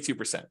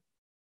 22%?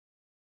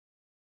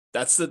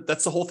 That's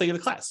the whole thing of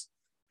the class.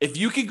 If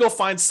you can go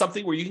find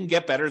something where you can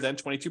get better than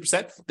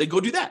 22%, then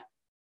go do that.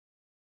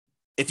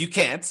 If you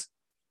can't,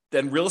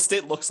 then real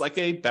estate looks like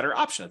a better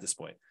option at this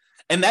point.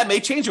 And that may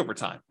change over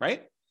time,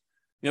 right?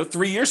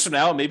 3 years from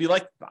now, maybe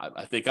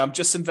I think I'm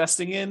just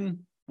investing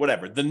in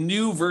whatever, the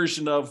new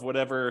version of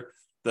whatever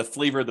the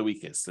flavor of the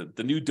week is,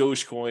 the new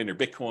Dogecoin or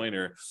Bitcoin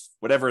or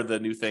whatever the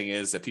new thing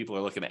is that people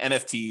are looking at,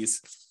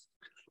 NFTs.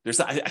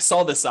 I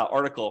saw this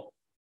article.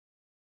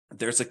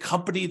 There's a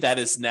company that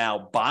is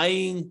now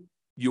buying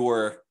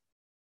your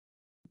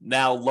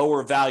now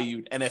lower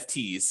valued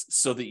NFTs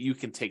so that you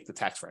can take the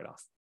tax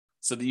write-off,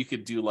 so that you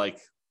could do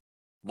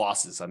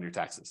losses on your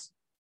taxes,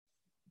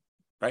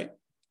 right?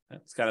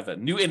 It's kind of a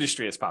new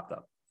industry that's popped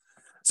up.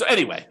 So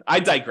anyway, I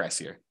digress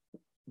here.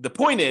 The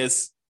point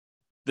is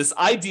this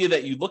idea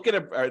that you look at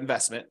an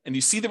investment and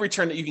you see the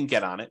return that you can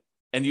get on it,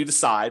 and you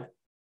decide,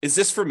 is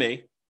this for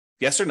me?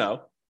 Yes or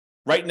no?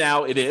 Right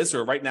now it is,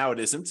 or right now it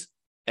isn't.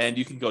 And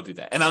you can go do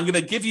that. And I'm going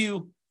to give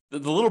you the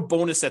little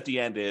bonus at the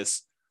end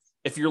is,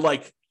 if you're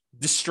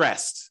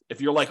distressed,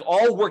 if you're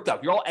all worked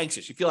up, you're all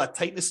anxious, you feel that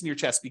tightness in your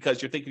chest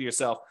because you're thinking to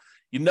yourself,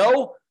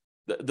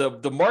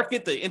 the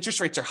market, the interest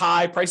rates are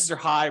high, prices are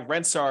high,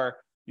 rents are,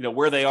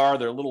 where they are,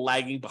 they're a little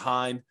lagging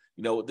behind.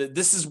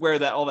 This is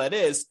where all that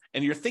is.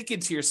 And you're thinking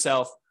to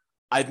yourself,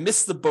 I've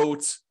missed the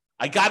boat.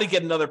 I got to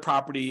get another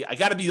property. I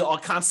got to be all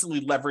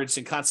constantly leveraged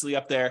and constantly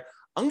up there.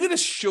 I'm going to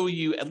show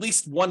you at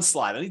least one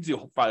slide. I need to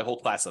do probably a whole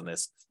class on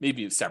this,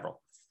 maybe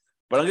several,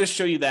 but I'm going to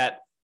show you that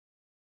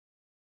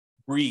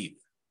breathe,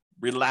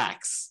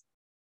 relax.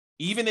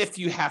 Even if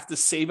you have to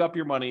save up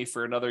your money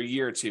for another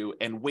year or two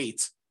and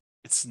wait,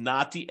 it's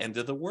not the end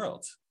of the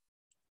world.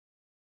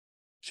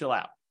 Chill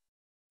out.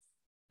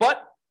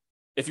 But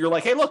if you're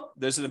like, hey, look,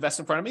 there's an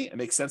investment in front of me, it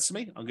makes sense to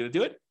me, I'm going to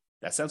do it,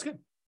 that sounds good.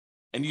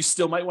 And you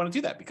still might want to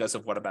do that because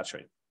of what I'm about to show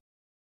you.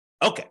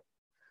 Okay.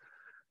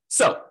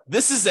 So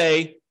this is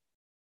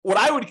what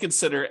I would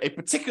consider a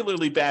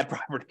particularly bad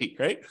property,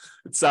 right?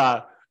 It's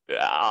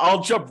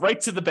I'll jump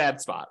right to the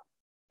bad spot.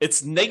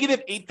 It's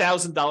negative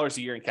 $8,000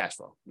 a year in cash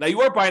flow. Now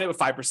you are buying it with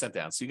 5%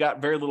 down, so you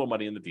got very little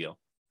money in the deal,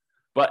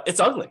 but it's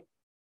ugly.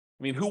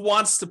 I mean, who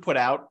wants to put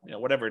out,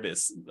 whatever it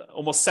is,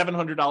 almost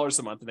 $700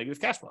 a month in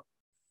negative cash flow?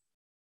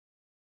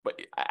 But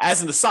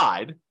as an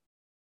aside,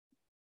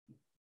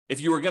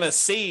 if you were going to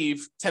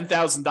save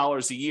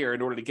 $10,000 a year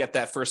in order to get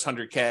that first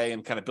 100K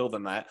and kind of build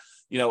on that,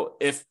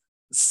 if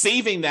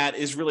saving that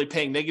is really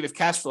paying negative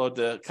cash flow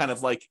to kind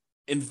of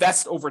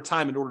invest over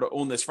time in order to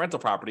own this rental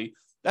property,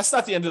 that's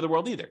not the end of the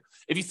world either.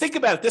 If you think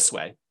about it this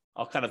way,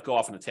 I'll kind of go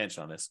off on a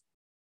tangent on this.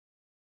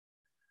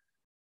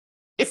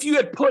 If you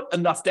had put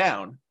enough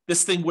down,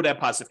 this thing would have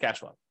positive cash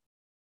flow.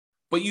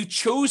 But you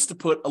chose to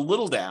put a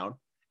little down,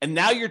 and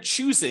now you're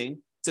choosing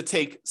to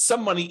take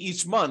some money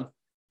each month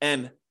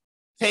and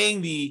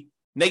paying the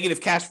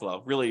negative cash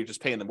flow. Really, you're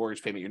just paying the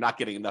mortgage payment. You're not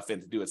getting enough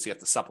in to do it, so you have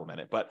to supplement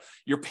it. But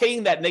you're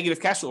paying that negative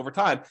cash flow over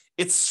time.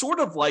 It's sort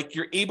of like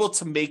you're able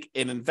to make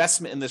an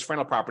investment in this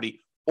rental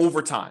property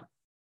over time.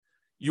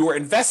 You are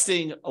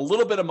investing a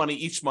little bit of money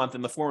each month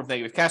in the form of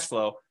negative cash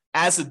flow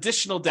as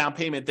additional down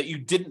payment that you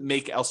didn't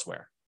make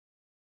elsewhere.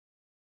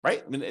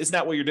 Right? I mean, isn't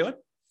that what you're doing?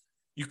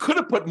 You could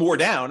have put more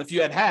down if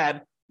you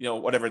had,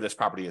 whatever this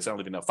property is. I don't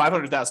even know,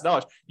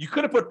 $500,000. You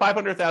could have put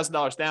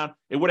 $500,000 down.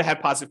 It would have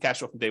had positive cash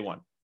flow from day one.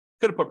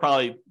 Could have put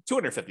probably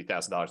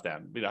 $250,000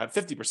 down. Had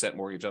 50%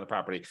 mortgage on the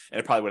property, and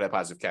it probably would have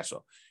positive cash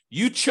flow.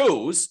 You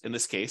chose, in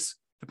this case,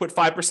 to put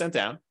 5%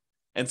 down,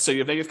 and so you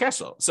have negative cash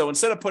flow. So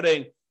instead of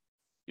putting,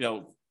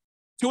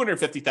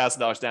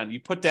 $250,000 down, you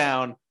put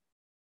down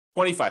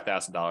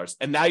 $25,000,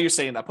 and now you're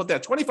saying, I put down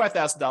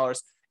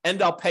 $25,000, and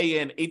I'll pay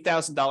in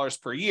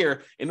 $8,000 per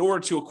year in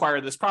order to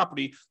acquire this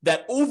property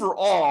that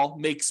overall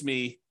makes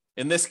me,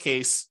 in this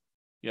case,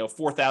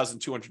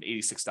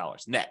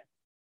 $4,286 net.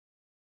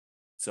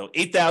 So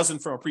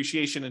 $8,000 from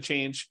appreciation and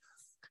change,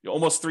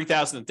 almost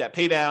 $3,000 in debt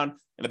pay down,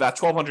 and about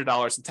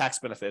 $1,200 in tax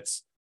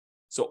benefits.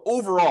 So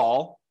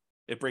overall,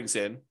 it brings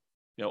in,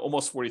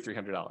 almost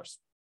 $4,300.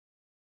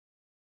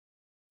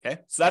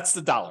 Okay, so that's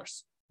the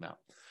dollars now.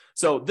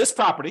 So this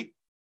property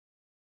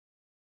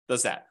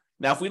does that.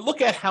 Now, if we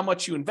look at how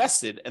much you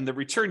invested and the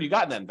return you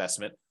got in that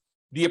investment,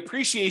 the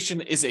appreciation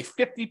is a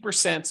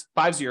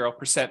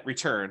 50%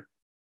 return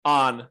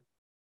on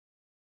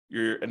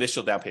your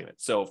initial down payment.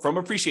 So from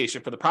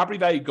appreciation, for the property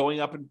value going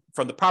up, in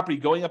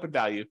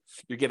value,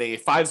 you're getting a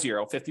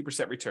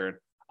 50% return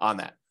on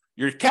that.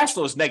 Your cash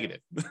flow is negative,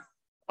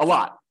 a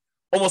lot,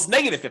 almost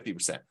negative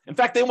 50%. In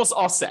fact, they almost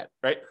offset,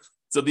 right?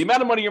 So the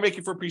amount of money you're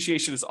making for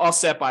appreciation is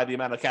offset by the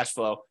amount of cash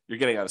flow you're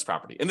getting on this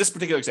property. In this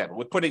particular example,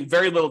 with putting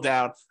very little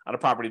down on a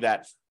property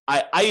that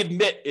I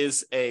admit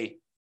is a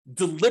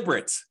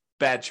deliberate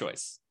bad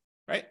choice,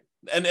 right?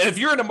 And if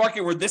you're in a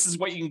market where this is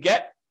what you can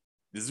get,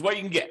 this is what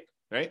you can get,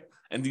 right?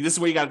 And this is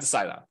what you got to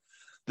decide on.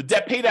 The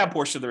debt pay down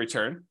portion of the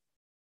return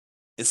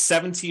is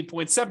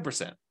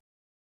 17.7%.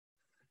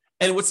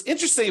 And what's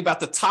interesting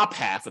about the top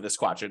half of this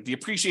quadrant, the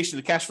appreciation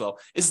of the cash flow,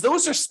 is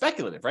those are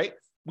speculative, right?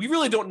 We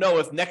really don't know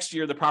if next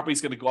year the property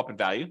is going to go up in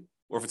value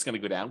or if it's going to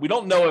go down. We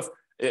don't know if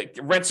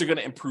rents are going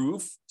to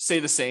improve, stay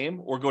the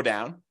same, or go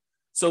down.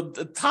 So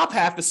the top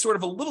half is sort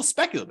of a little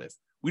speculative.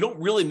 We don't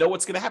really know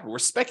what's going to happen. We're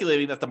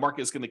speculating that the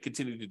market is going to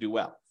continue to do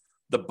well.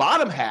 The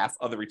bottom half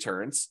of the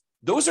returns,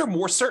 those are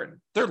more certain.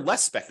 They're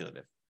less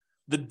speculative.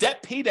 The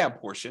debt pay down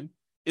portion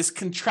is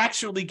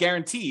contractually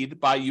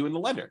guaranteed by you and the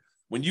lender.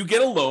 When you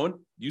get a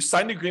loan, you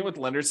sign an agreement with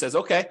the lender that says,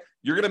 okay,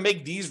 you're going to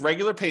make these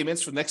regular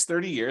payments for the next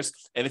 30 years.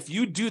 And if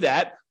you do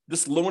that,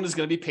 this loan is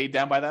going to be paid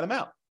down by that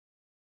amount.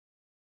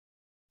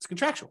 It's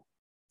contractual.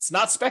 It's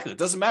not speculative.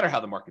 It doesn't matter how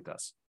the market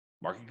does.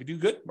 Market could do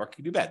good, market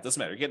could do bad. It doesn't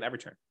matter. You're getting that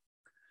return.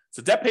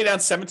 So debt pay down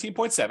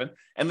 17.7,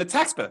 and the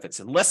tax benefits,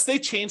 unless they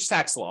change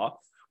tax law,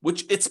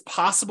 which it's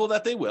possible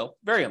that they will,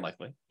 very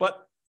unlikely,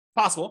 but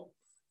possible,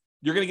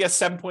 you're going to get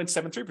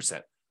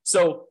 7.73%.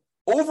 So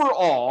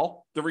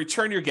overall, the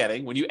return you're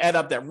getting when you add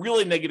up that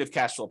really negative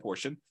cash flow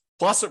portion,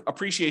 plus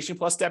appreciation,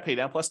 plus debt pay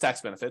down, plus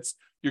tax benefits,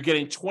 you're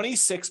getting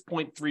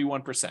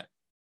 26.31%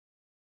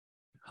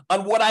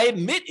 on what I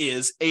admit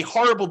is a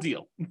horrible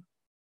deal.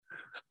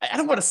 I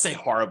don't want to say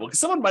horrible because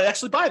someone might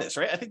actually buy this,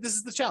 right? I think this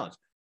is the challenge.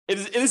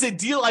 It is a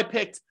deal I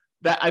picked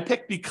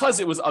because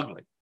it was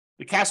ugly.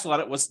 The cash flow on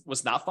it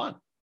was not fun.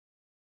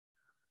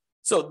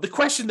 So the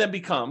question then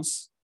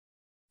becomes,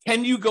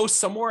 can you go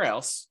somewhere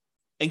else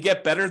and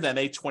get better than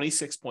a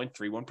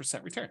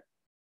 26.31% return?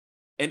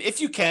 And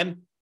if you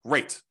can,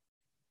 great.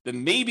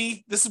 Then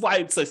maybe this is why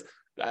it says,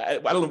 I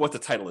don't know what the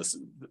title is,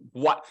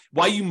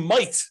 why you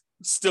might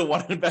still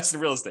want to invest in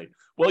real estate.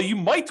 Well, you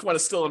might want to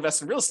still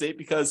invest in real estate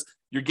because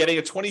you're getting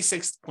a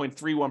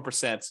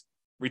 26.31%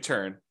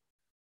 return,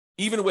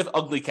 even with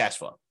ugly cash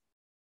flow.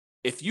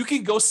 If you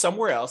can go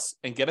somewhere else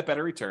and get a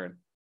better return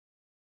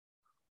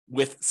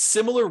with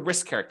similar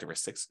risk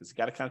characteristics, because you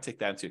got to kind of take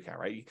that into account,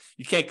 right?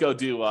 You can't go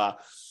do, I'm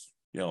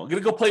going to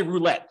go play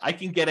roulette. I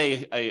can get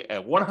a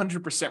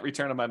 100%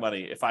 return on my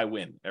money if I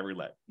win at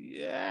roulette.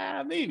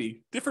 Yeah,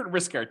 maybe. Different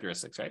risk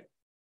characteristics, right?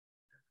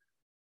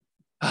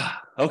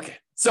 Okay.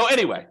 So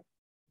anyway,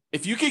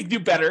 if you can do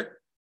better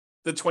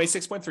than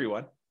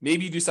 26.31,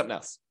 maybe you do something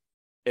else.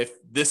 If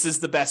this is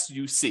the best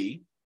you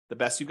see, the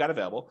best you've got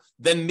available,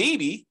 then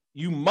maybe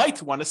you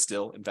might want to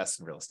still invest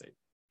in real estate.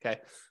 Okay.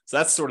 So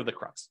that's sort of the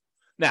crux.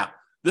 Now,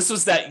 this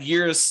was that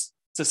years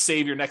to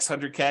save your next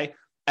 100K.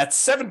 At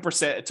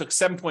 7%, it took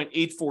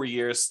 7.84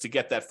 years to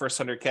get that first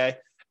 100K.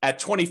 At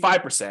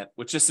 25%,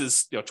 which this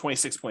is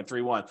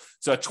 26.31.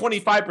 So at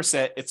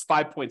 25%, it's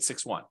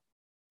 5.61.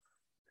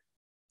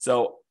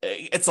 So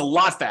it's a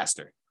lot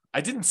faster.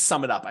 I didn't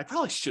sum it up. I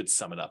probably should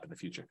sum it up in the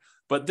future.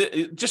 But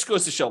it just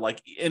goes to show,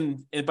 like,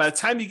 by the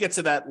time you get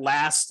to that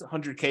last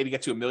 100K to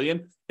get to $1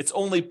 million, it's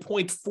only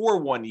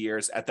 0.41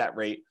 years at that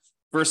rate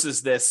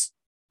versus this,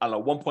 I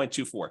don't know,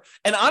 1.24.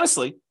 And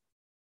honestly,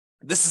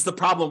 This is the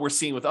problem we're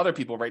seeing with other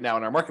people right now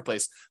in our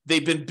marketplace.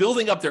 They've been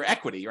building up their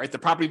equity, right? The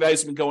property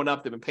values have been going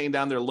up. They've been paying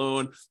down their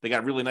loan. They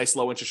got really nice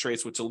low interest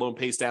rates, which the loan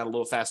pays down a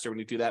little faster when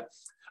you do that.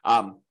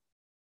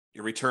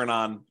 Your return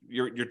on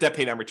your debt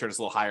pay down return is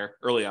a little higher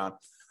early on.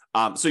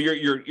 So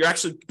you're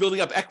actually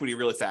building up equity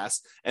really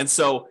fast. And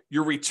so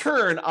your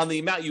return on the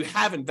amount you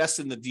have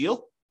invested in the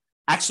deal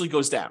actually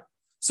goes down.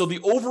 So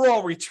the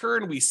overall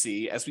return we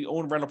see as we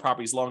own rental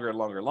properties longer and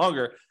longer and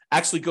longer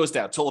actually goes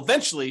down until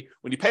eventually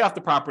when you pay off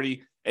the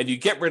property and you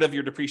get rid of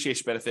your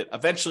depreciation benefit,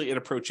 eventually it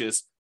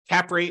approaches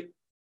cap rate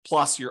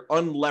plus your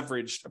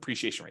unleveraged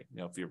appreciation rate.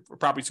 If your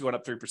property's going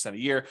up 3% a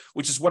year,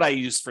 which is what I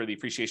use for the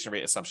appreciation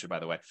rate assumption, by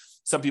the way.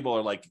 Some people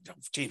are like,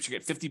 James, you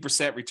get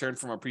 50% return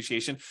from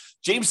appreciation.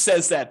 James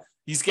says that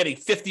he's getting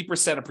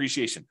 50%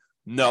 appreciation.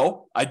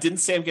 No, I didn't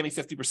say I'm getting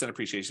 50%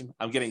 appreciation.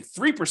 I'm getting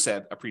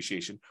 3%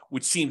 appreciation,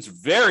 which seems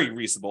very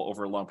reasonable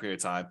over a long period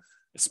of time,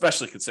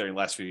 especially considering the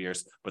last few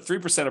years. But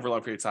 3% over a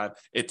long period of time,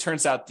 it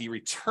turns out the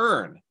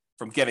return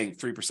from getting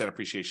 3%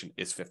 appreciation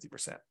is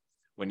 50%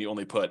 when you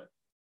only put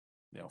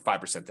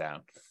 5%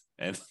 down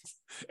and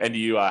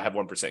you have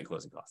 1% in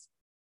closing costs.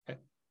 Okay.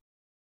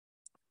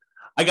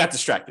 I got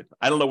distracted.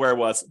 I don't know where it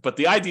was, but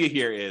the idea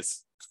here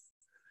is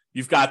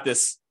you've got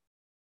this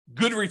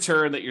good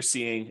return that you're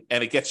seeing,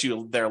 and it gets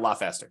you there a lot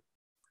faster.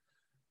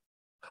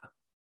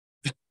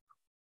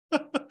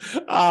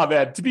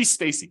 Man, to be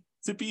spacey.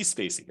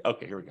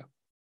 Okay, here we go.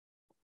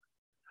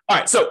 All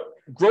right, so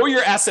grow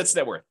your assets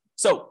net worth.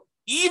 So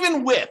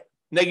even with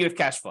negative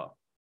cash flow,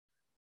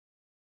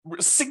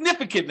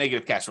 significant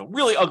negative cash flow,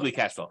 really ugly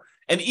cash flow,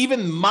 and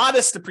even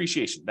modest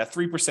depreciation, that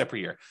 3% per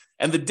year,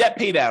 and the debt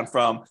pay down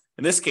from,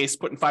 in this case,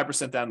 putting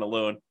 5% down the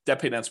loan,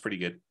 debt pay down is pretty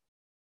good.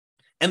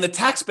 And the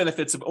tax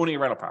benefits of owning a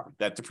rental property,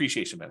 that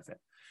depreciation benefit,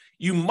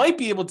 you might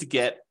be able to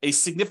get a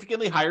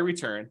significantly higher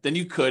return than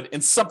you could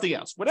in something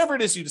else. Whatever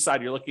it is you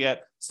decide you're looking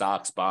at,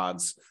 stocks,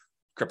 bonds,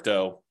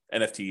 crypto,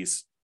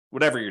 NFTs,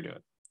 whatever you're doing.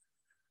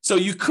 So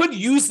you could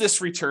use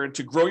this return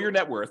to grow your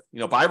net worth,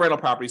 buy rental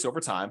properties over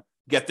time,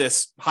 get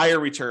this higher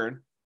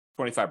return,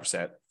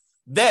 25%.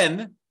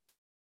 Then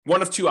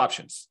one of two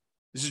options.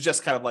 This is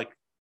just kind of like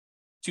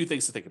two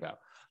things to think about.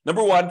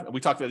 Number one, and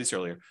we talked about these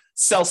earlier,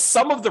 sell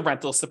some of the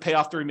rentals to pay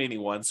off the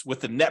remaining ones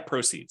with the net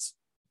proceeds.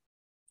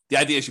 The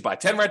idea is you buy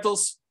 10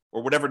 rentals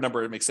or whatever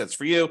number makes sense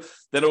for you.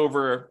 Then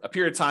over a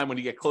period of time, when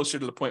you get closer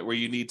to the point where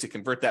you need to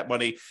convert that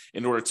money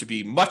in order to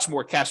be much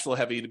more cash flow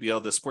heavy, to be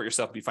able to support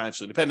yourself and be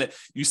financially independent,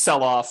 you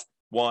sell off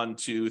 1,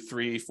 2,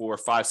 3, 4,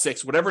 5,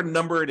 6, whatever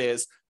number it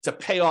is to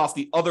pay off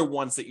the other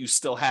ones that you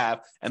still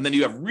have. And then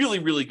you have really,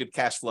 really good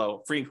cash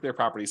flow, free and clear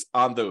properties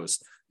on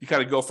those. You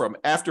kind of go from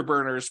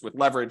afterburners with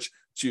leverage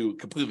to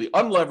completely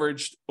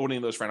unleveraged,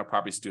 owning those rental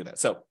properties to do that.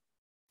 So,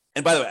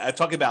 and by the way, I'm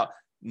talking about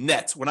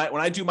net. When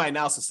I do my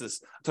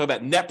analysis, I'm talking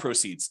about net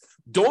proceeds.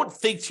 Don't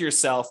think to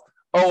yourself,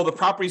 oh, the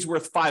property's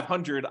worth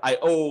 500, I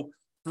owe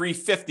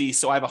 350,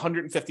 so I have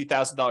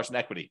 $150,000 in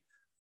equity.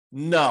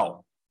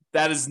 No,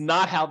 that is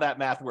not how that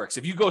math works.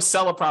 If you go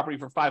sell a property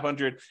for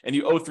 500 and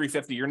you owe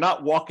 350, you're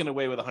not walking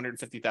away with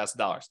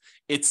 $150,000.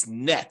 It's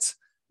net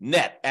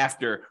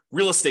after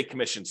real estate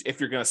commissions. If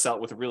you're going to sell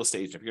it with a real estate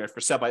agent, if you're going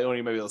to sell by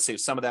owning, maybe they'll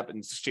save some of that in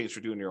exchange for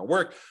doing your own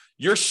work.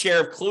 Your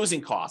share of closing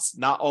costs,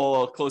 not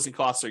all closing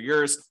costs are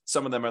yours.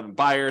 Some of them are the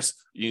buyers.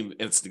 And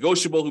it's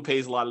negotiable who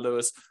pays a lot of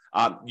those.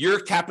 Your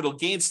capital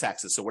gains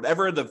taxes. So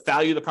whatever the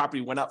value of the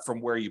property went up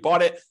from where you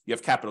bought it, you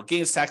have capital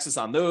gains taxes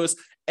on those.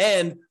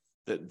 And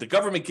the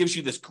government gives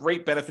you this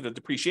great benefit of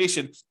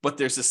depreciation, but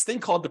there's this thing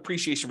called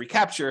depreciation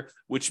recapture,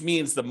 which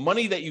means the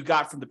money that you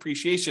got from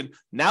depreciation,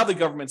 now the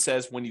government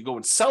says when you go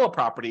and sell a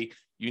property,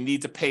 you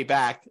need to pay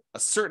back a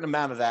certain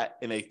amount of that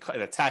in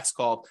a tax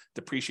called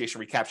depreciation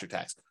recapture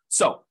tax.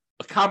 So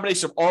a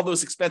combination of all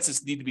those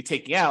expenses need to be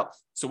taken out.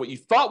 So what you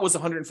thought was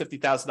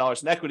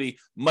 $150,000 in equity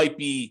might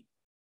be,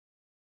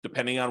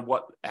 depending on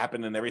what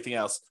happened and everything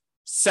else,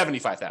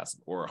 $75,000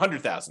 or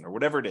 $100,000 or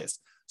whatever it is.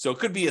 So it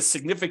could be a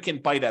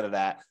significant bite out of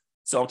that.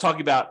 So I'm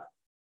talking about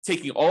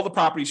taking all the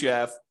properties you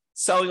have,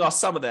 selling off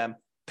some of them,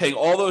 paying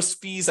all those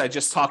fees I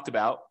just talked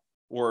about,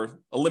 or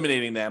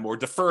eliminating them or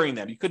deferring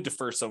them. You could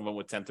defer some of them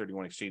with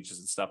 1031 exchanges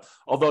and stuff,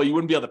 although you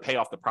wouldn't be able to pay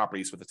off the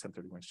properties with a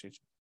 1031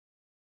 exchange.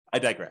 I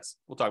digress.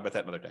 We'll talk about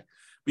that another day.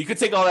 But you could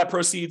take all that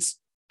proceeds,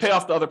 pay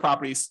off the other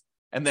properties,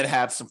 and then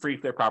have some free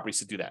clear properties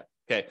to do that.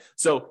 Okay.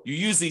 So you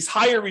use these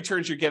higher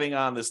returns you're getting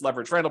on this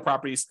leveraged rental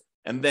properties,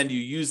 and then you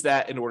use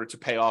that in order to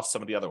pay off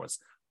some of the other ones.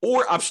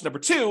 Or option number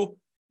two,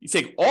 you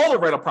take all the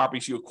rental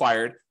properties you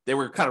acquired, they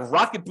were kind of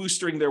rocket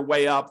boostering their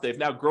way up. They've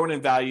now grown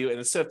in value. And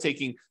instead of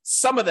taking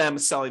some of them,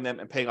 selling them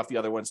and paying off the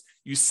other ones,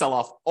 you sell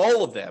off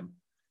all of them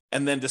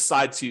and then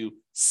decide to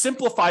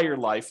simplify your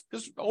life,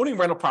 because owning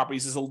rental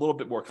properties is a little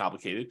bit more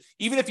complicated.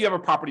 Even if you have a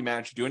property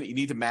manager doing it, you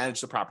need to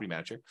manage the property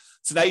manager.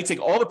 So now you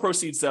take all the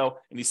proceeds though,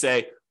 and you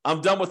say,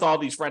 I'm done with all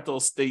these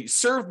rentals. They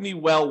served me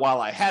well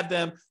while I had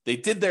them. They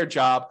did their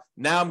job.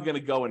 Now I'm going to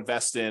go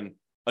invest in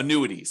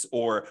annuities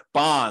or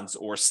bonds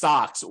or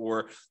stocks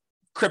or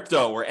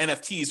crypto or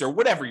NFTs or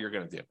whatever you're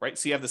going to do, right?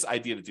 So you have this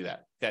idea to do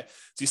that, okay?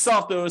 So you sell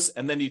off those,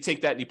 and then you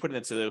take that and you put it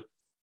into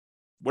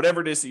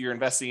whatever it is that you're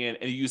investing in,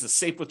 and you use a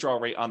safe withdrawal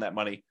rate on that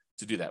money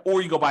to do that.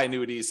 Or you go buy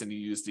annuities and you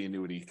use the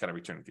annuity kind of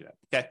return to do that.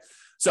 Okay.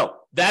 So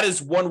that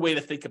is one way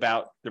to think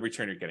about the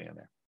return you're getting on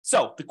there.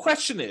 So the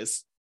question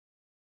is,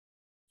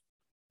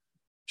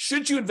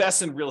 should you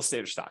invest in real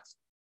estate or stocks?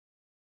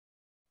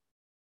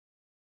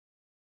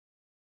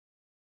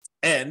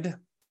 And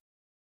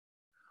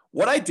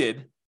what I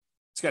did,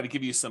 it's got to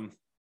give you some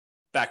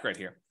background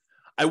here.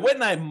 I went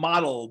and I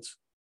modeled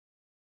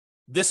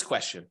this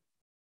question.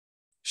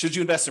 Should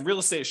you invest in real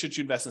estate or should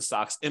you invest in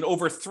stocks in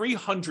over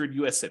 300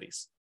 US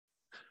cities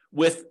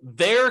with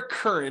their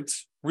current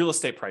real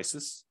estate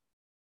prices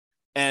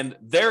and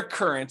their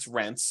current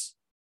rents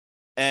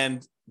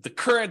and the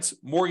current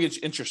mortgage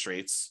interest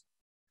rates.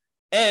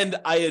 And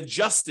I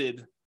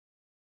adjusted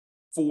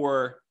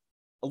for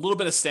a little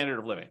bit of standard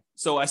of living.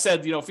 So I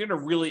said, if you're in a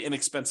really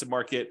inexpensive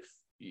market,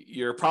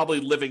 you're probably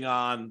living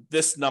on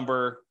this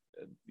number,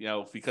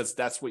 because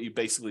that's what you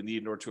basically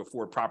need in order to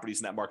afford properties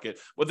in that market.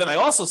 But then I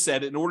also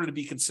said, in order to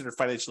be considered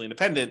financially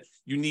independent,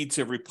 you need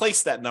to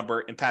replace that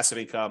number in passive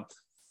income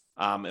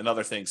and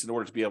other things in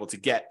order to be able to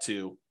get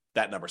to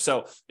that number.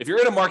 So if you're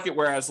in a market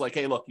where I was like,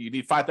 hey, look, you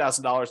need $5,000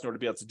 in order to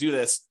be able to do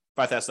this,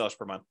 $5,000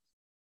 per month,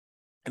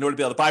 in order to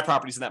be able to buy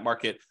properties in that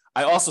market,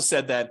 I also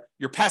said that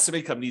your passive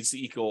income needs to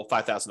equal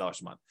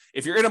 $5,000 a month.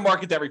 If you're in a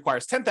market that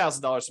requires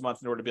 $10,000 a month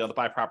in order to be able to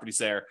buy properties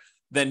there,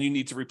 then you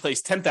need to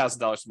replace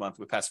 $10,000 a month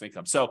with passive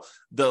income. So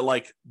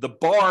the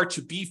bar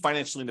to be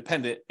financially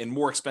independent in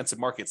more expensive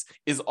markets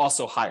is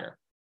also higher.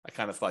 I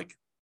kind of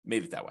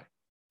made it that way.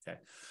 Okay.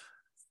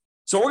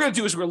 So what we're going to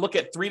do is we're going to look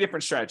at 3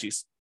 different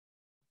strategies.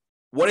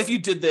 What if you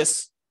did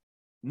this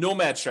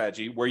nomad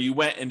strategy where you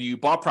went and you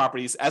bought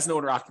properties as an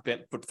owner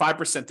occupant, put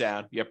 5%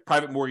 down. You have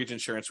private mortgage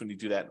insurance when you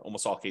do that in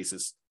almost all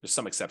cases. There's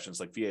some exceptions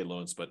like VA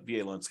loans, but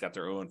VA loans got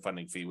their own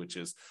funding fee, which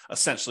is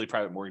essentially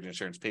private mortgage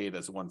insurance paid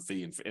as one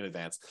fee in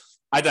advance.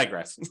 I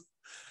digress.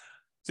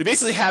 So you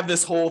basically have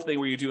this whole thing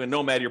where you do a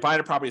nomad, you're buying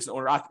a property as an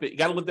owner occupant. You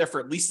got to live there for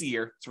at least a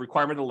year. It's a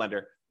requirement of the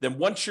lender. Then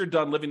once you're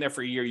done living there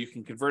for a year, you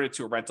can convert it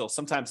to a rental.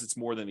 Sometimes it's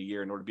more than a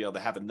year in order to be able to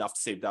have enough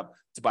saved up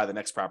to buy the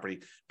next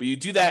property. But you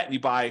do that and you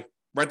buy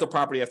rental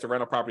property after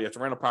rental property after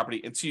rental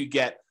property until you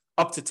get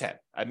up to 10.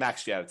 I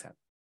maxed you out of 10.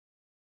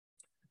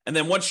 And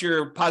then once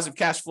you're positive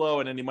cash flow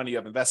and any money you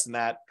have invested in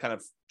that kind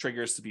of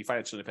triggers to be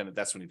financially independent,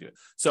 that's when you do it.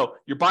 So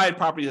you're buying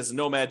property as a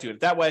nomad, doing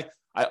it that way.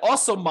 I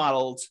also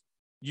modeled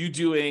you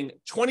doing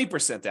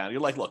 20% down. You're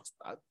like, look,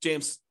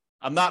 James,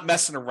 I'm not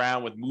messing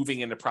around with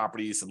moving into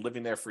properties and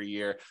living there for a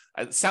year.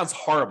 It sounds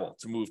horrible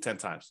to move 10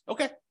 times.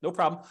 Okay, no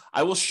problem.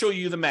 I will show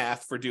you the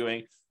math for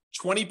doing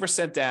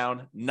 20%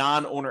 down,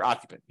 non-owner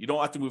occupant. You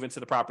don't have to move into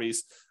the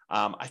properties.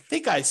 I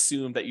think I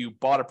assumed that you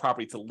bought a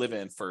property to live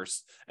in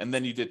first, and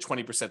then you did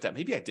 20% down.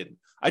 Maybe I didn't.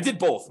 I did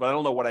both, but I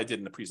don't know what I did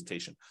in the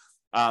presentation.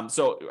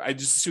 So I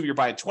just assume you're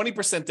buying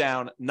 20%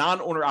 down,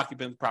 non-owner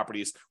occupant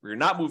properties where you're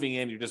not moving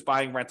in, you're just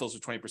buying rentals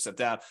with 20%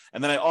 down.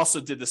 And then I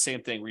also did the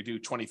same thing where you do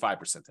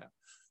 25% down.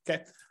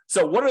 Okay.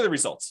 So what are the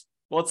results?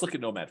 Well, let's look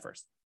at Nomad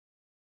first.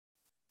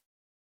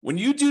 When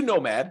you do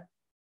Nomad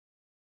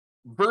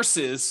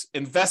versus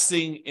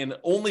investing in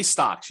only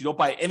stocks, you don't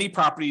buy any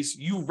properties,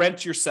 you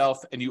rent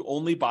yourself and you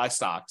only buy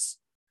stocks.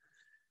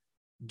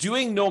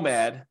 Doing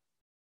Nomad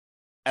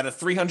at a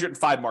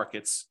 305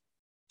 markets,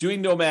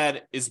 doing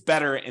Nomad is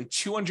better in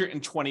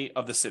 220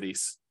 of the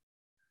cities.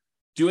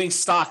 Doing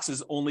stocks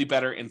is only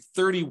better in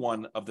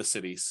 31 of the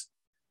cities.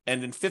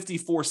 And in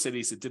 54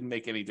 cities, it didn't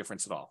make any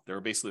difference at all. They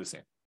were basically the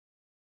same.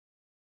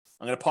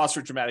 I'm going to pause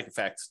for dramatic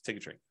effect. Take a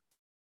drink.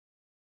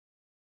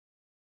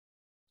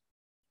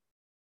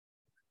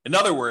 In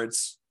other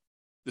words,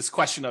 this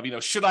question of,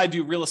 should I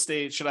do real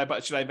estate? Should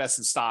I invest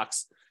in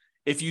stocks?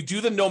 If you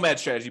do the Nomad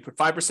strategy, put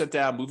 5%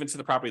 down, move into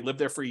the property, live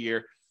there for a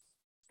year,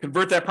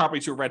 convert that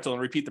property to a rental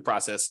and repeat the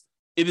process,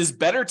 it is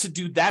better to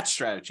do that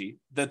strategy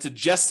than to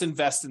just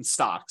invest in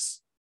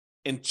stocks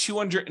in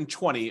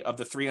 220 of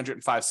the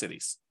 305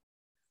 cities.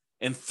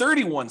 In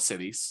 31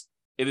 cities,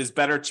 it is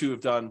better to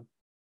have done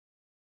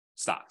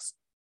stocks.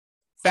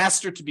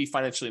 Faster to be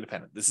financially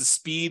independent. This is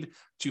speed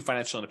to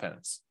financial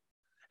independence.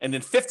 And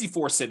in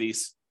 54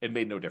 cities, it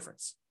made no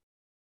difference.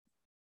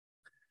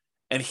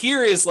 And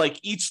here is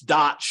each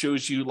dot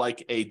shows you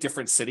a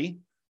different city.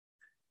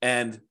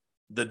 And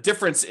the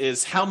difference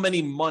is how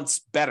many months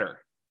better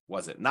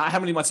was it? Not how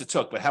many months it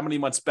took, but how many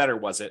months better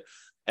was it?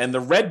 And the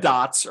red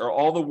dots are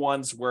all the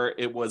ones where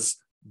it was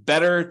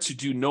better to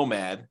do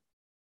Nomad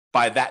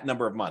by that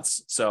number of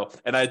months. So,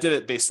 and I did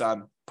it based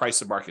on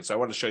price of market. So I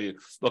want to show you,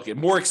 look, in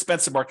more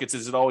expensive markets,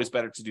 is it always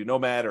better to do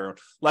Nomad, or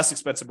less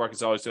expensive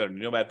markets always better to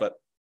do Nomad? But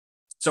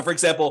so for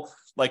example,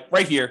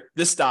 right here,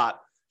 this dot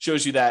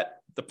shows you that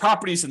the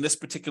properties in this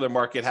particular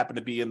market happen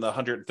to be in the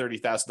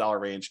 $130,000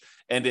 range.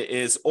 And it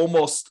is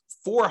almost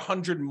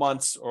 400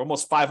 months or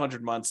almost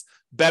 500 months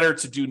better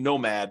to do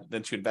Nomad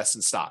than to invest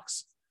in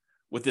stocks.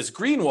 With this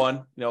green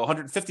one,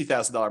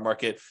 $150,000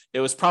 market, it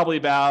was probably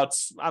about,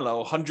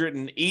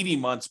 180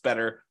 months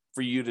better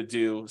for you to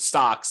do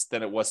stocks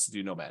than it was to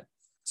do Nomad.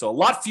 So a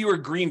lot fewer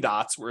green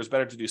dots, where it's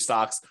better to do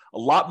stocks, a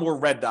lot more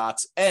red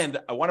dots. And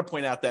I want to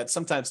point out that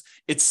sometimes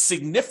it's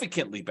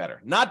significantly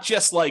better, not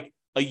just like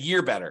a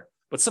year better,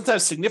 but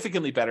sometimes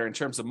significantly better in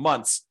terms of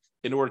months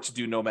in order to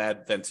do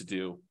Nomad than to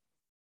do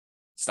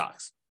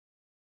stocks.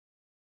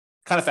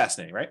 Kind of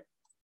fascinating, right?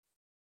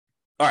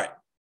 All right.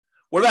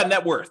 What about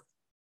net worth?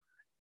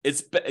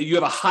 You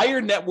have a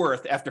higher net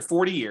worth after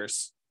 40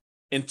 years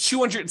in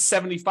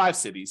 275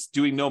 cities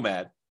doing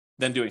Nomad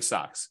than doing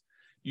stocks.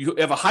 You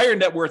have a higher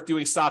net worth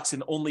doing stocks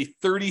in only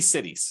 30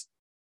 cities.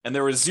 And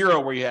there was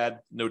 0 where you had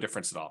no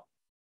difference at all.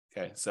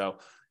 Okay. So,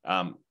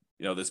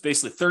 there's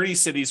basically 30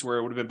 cities where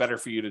it would have been better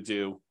for you to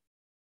do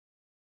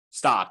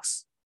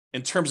stocks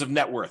in terms of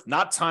net worth,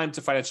 not time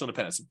to financial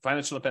independence.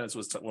 Financial independence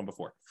was one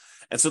before.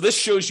 And so this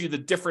shows you the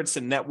difference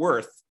in net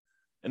worth.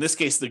 In this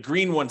case, the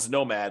green one's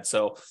Nomad.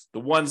 So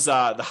the ones,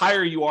 the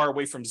higher you are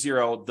away from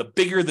 0, the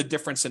bigger the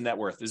difference in net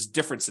worth is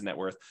difference in net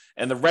worth.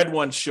 And the red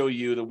ones show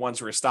you the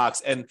ones where are stocks.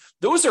 And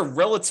those are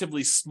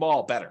relatively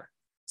small better.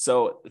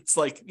 So it's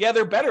like, yeah,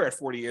 they're better at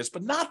 40 years,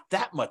 but not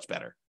that much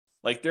better.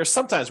 Like there's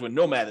sometimes when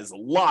Nomad is a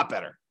lot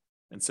better.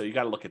 And so you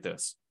got to look at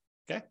this.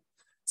 Okay.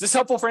 Is this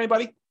helpful for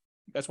anybody?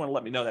 You guys want to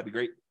let me know? That'd be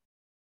great.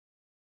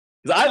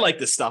 Because I like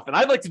this stuff and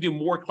I'd like to do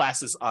more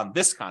classes on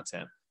this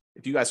content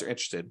if you guys are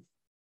interested.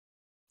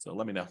 So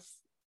let me know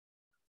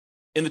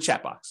in the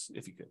chat box,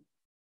 if you could,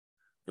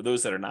 for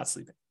those that are not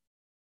sleeping.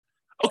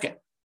 Okay.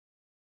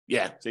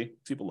 Yeah, see,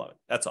 people love it.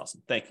 That's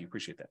awesome. Thank you.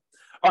 Appreciate that.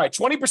 All right,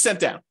 20%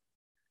 down.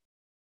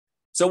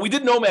 So we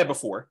did Nomad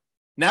before.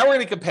 Now we're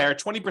going to compare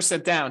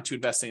 20% down to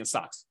investing in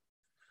stocks.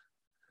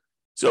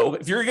 So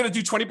if you're going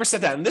to do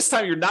 20% down, and this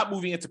time you're not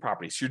moving into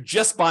properties, you're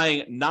just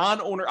buying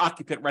non-owner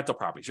occupant rental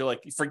properties. You're like,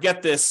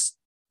 forget this,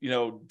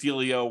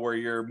 dealio where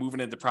you're moving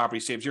into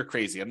properties, James, you're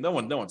crazy. And no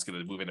one's going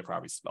to move into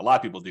properties. A lot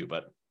of people do,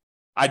 but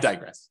I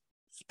digress.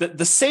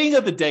 The saying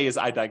of the day is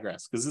I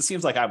digress, because it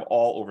seems like I'm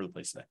all over the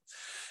place today.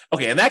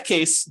 Okay, in that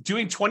case,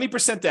 doing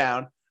 20%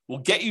 down will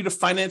get you to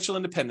financial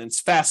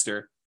independence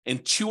faster in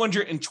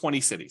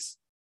 220 cities.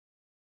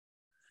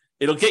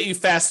 It'll get you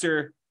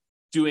faster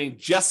doing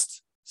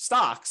just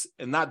stocks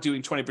and not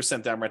doing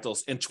 20% down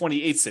rentals in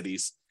 28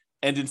 cities.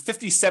 And in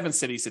 57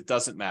 cities, it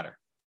doesn't matter.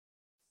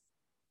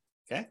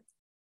 Okay.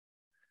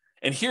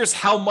 And here's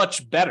how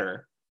much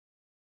better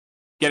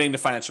getting to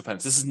financial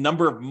independence. This is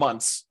number of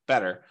months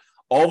better.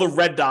 All the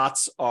red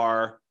dots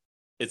are,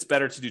 it's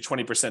better to do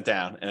 20%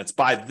 down, and it's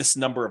by this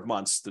number of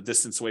months, the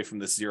distance away from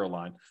this 0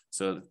 line.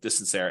 So the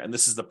distance there. And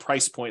this is the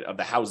price point of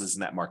the houses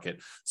in that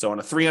market. So on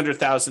a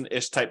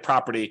 300,000-ish type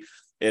property,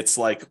 it's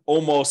like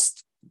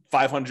almost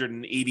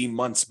 580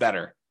 months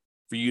better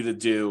for you to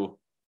do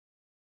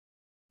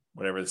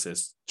whatever this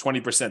is,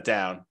 20%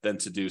 down than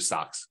to do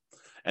stocks.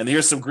 And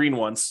here's some green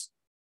ones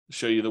to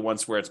show you the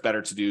ones where it's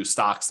better to do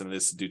stocks than it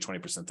is to do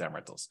 20% down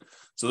rentals.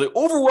 So the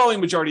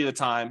overwhelming majority of the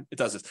time it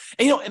does this.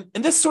 And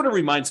and this sort of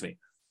reminds me,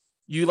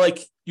 you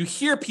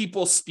hear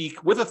people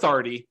speak with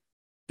authority,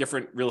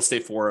 different real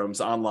estate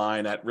forums,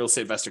 online, at real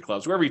estate investor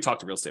clubs, wherever you talk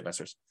to real estate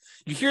investors.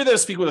 You hear them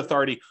speak with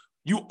authority.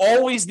 You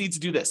always need to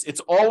do this.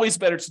 It's always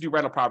better to do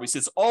rental properties.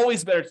 It's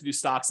always better to do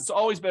stocks. It's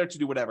always better to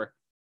do whatever.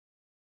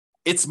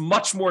 It's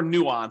much more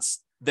nuanced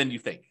than you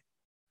think,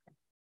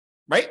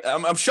 right?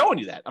 I'm showing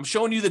you that. I'm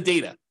showing you the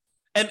data.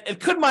 And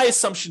could my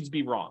assumptions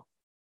be wrong?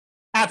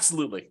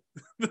 Absolutely.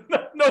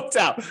 No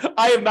doubt.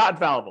 I am not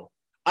infallible.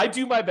 I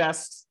do my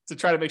best to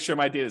try to make sure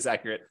my data is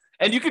accurate.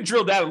 And you can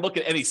drill down and look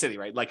at any city,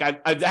 right? Like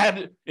I've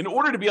had, in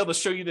order to be able to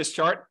show you this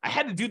chart, I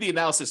had to do the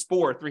analysis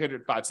for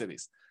 305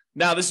 cities.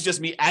 Now, this is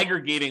just me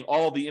aggregating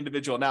all the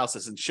individual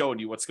analysis and showing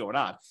you what's going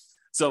on.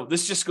 So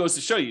this just goes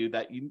to show you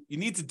that you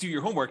need to do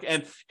your homework.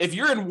 And if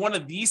you're in one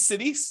of these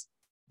cities,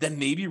 then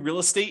maybe real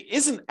estate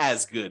isn't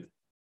as good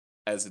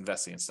as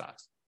investing in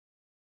stocks,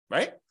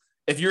 right?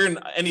 If you're in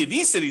any of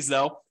these cities,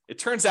 though, it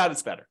turns out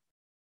it's better.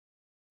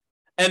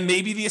 And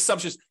maybe the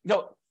assumptions,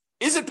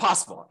 is it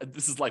possible?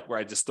 This is like where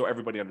I just throw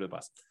everybody under the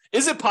bus.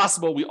 Is it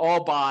possible we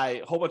all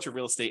buy a whole bunch of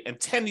real estate and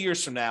 10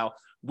 years from now,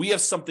 we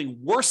have something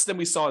worse than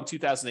we saw in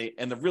 2008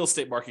 and the real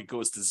estate market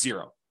goes to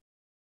 0?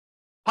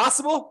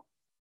 Possible?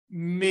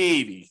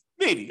 Maybe.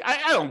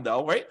 I don't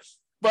know, right?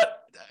 But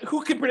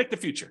who can predict the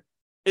future?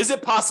 Is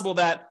it possible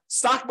that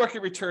stock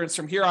market returns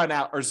from here on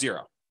out are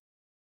 0?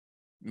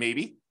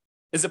 Maybe.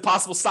 Is it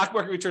possible stock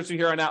market returns from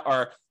here on out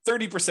are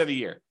 30% a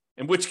year?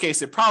 In which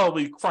case it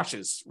probably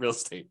crushes real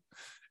estate.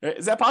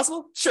 Is that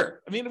possible?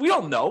 Sure. I mean, we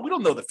don't know. We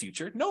don't know the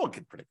future. No one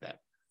can predict that.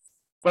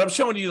 But I'm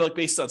showing you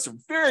based on some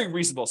very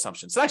reasonable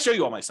assumptions. So I show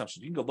you all my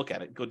assumptions. You can go look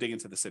at it, go dig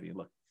into the city and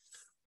look.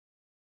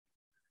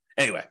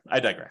 Anyway, I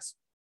digress.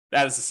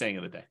 That is the saying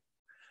of the day.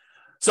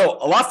 So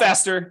a lot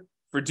faster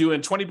for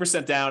doing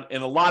 20% down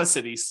in a lot of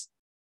cities,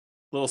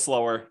 a little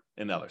slower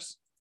in others.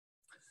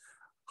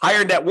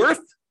 Higher net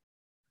worth.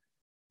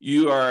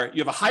 You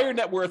have a higher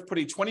net worth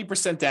putting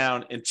 20%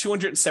 down in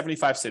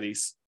 275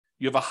 cities.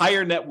 You have a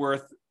higher net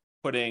worth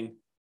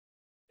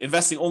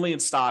investing only in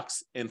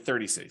stocks in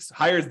 30 cities,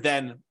 higher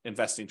than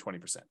investing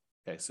 20%.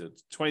 Okay, so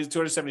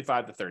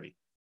 275 to 30.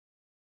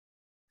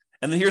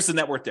 And then here's the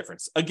net worth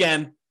difference.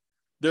 Again,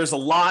 there's a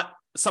lot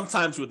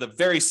sometimes with a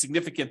very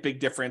significant big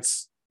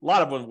difference, a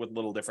lot of them with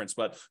little difference,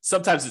 but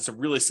sometimes it's a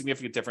really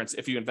significant difference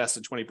if you invest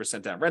in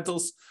 20% down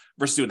rentals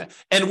versus doing that.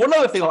 And one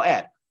other thing I'll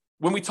add,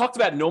 when we talked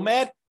about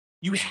Nomad,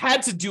 you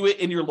had to do it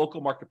in your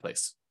local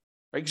marketplace,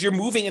 right? Because you're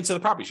moving into the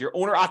properties, you're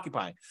owner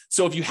occupying.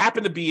 So if you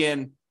happen to be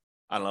in,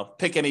 I don't know,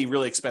 pick any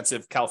really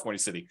expensive California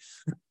city,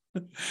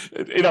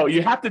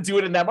 you have to do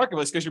it in that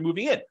marketplace because you're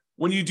moving in.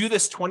 When you do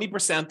this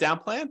 20% down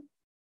plan,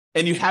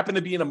 and you happen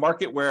to be in a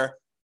market where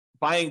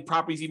buying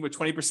properties even with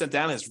 20%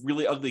 down has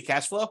really ugly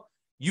cash flow,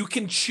 you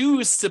can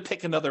choose to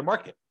pick another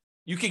market.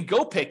 You can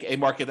go pick a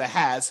market that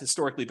has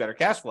historically better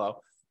cash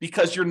flow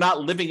because you're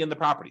not living in the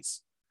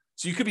properties.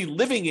 So you could be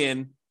living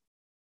in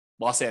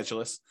Los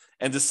Angeles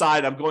and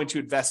decide I'm going to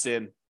invest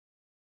in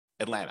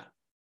Atlanta,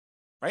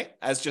 right?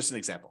 As just an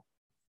example.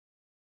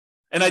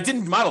 And I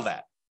didn't model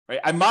that, right?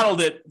 I modeled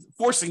it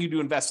forcing you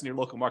to invest in your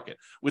local market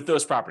with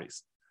those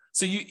properties.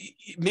 So you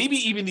maybe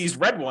even these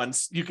red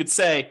ones, you could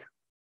say,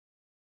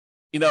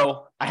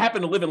 I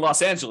happen to live in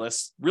Los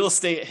Angeles. Real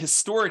estate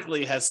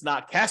historically has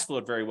not cash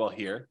flowed very well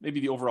here. Maybe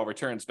the overall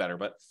return's better,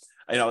 but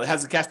it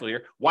has a cash flow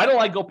here. Why don't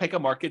I go pick a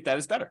market that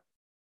is better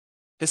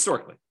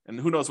historically? And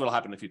who knows what will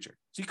happen in the future.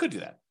 So you could do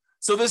that.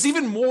 So there's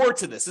even more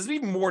to this. There's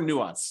even more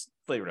nuance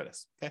flavor to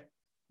this. Okay.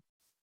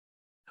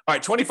 All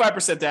right,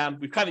 25% down.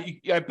 We've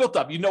I built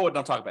up. You know what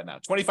I'm talking about now.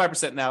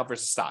 25% now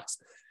versus stocks.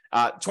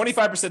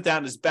 25%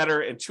 down is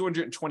better in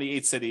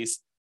 228 cities.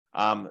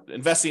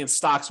 Investing in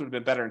stocks would have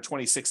been better in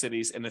 26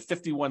 cities, and in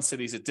 51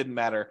 cities, it didn't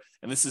matter.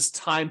 And this is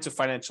time to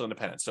financial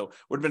independence. So it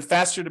would have been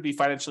faster to be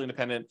financially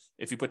independent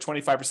if you put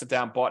 25%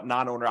 down, bought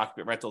non-owner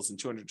occupant rentals in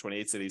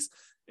 228 cities.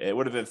 It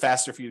would have been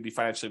faster for you to be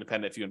financially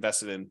independent if you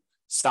invested in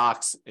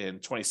stocks in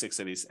 26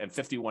 cities, and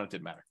 51, it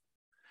didn't matter.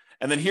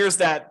 And then here's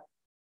that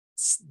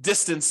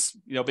distance,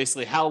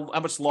 basically how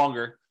much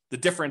longer the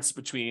difference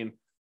between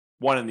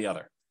one and the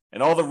other.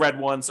 And all the red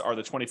ones are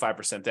the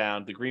 25%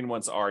 down. The green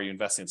ones are you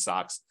investing in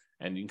stocks.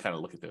 And you can kind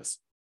of look at this.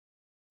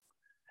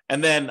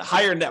 And then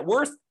higher net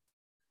worth.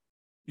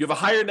 You have a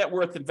higher net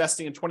worth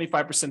investing in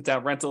 25%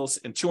 down rentals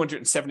in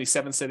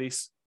 277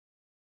 cities.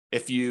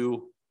 If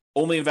you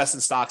only invest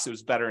in stocks, it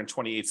was better in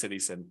 28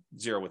 cities and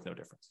 0 with no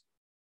difference.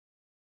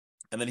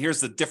 And then here's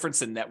the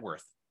difference in net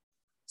worth.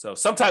 So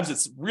sometimes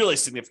it's really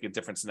significant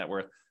difference in net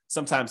worth.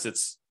 Sometimes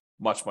it's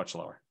much, much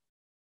lower.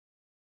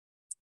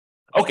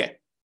 Okay.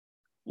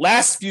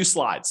 Last few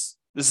slides.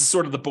 This is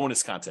sort of the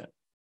bonus content.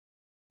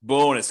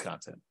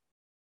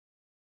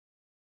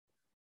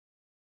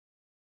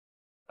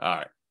 All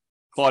right.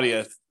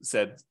 Claudia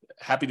said,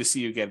 happy to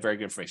see you again. Very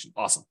good information.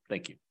 Awesome.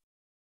 Thank you.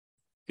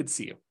 Good to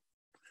see you.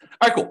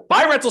 All right, cool.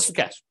 Buy rentals for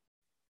cash.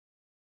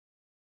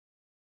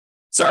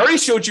 So I already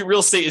showed you real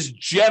estate is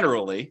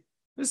generally,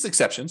 there's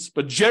exceptions,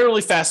 but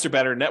generally faster,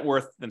 better net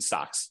worth than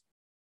stocks.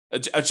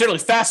 Generally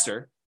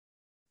faster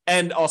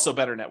and also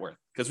better net worth,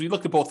 because we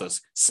looked at both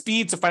those,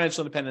 speed to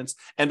financial independence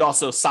and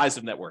also size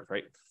of net worth,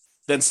 right?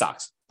 Than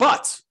stocks.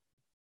 But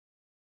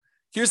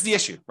here's the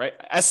issue, right?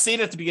 As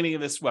stated at the beginning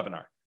of this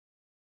webinar,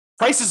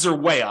 prices are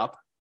way up,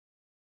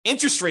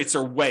 interest rates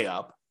are way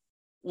up,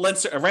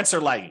 rents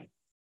are lagging.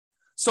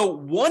 So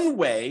one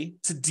way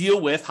to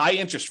deal with high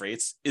interest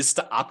rates is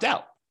to opt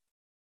out.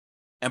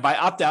 And by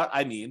opt out,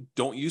 I mean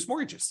don't use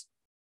mortgages.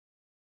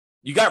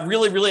 You got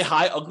really, really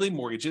high, ugly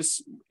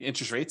mortgages,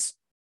 interest rates.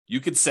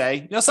 You could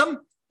say, something,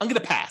 I'm going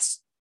to pass.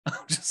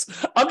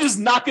 I'm just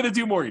not going to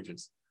do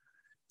mortgages.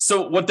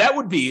 So what that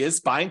would be is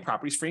buying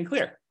properties free and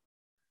clear.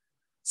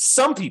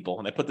 Some people,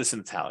 and I put this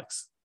in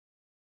italics,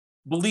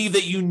 believe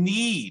that you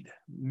need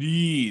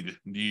to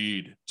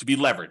be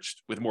leveraged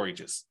with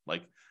mortgages.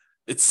 Like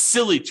it's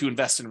silly to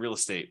invest in real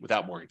estate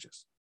without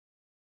mortgages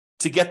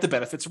to get the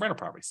benefits of rental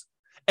properties.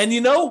 And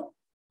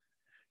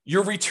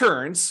your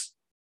returns,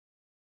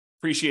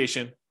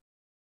 appreciation,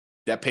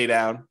 debt pay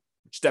down,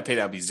 which debt pay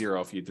down would be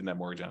 0 if you didn't have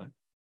mortgage on it,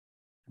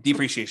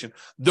 depreciation,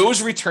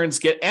 those returns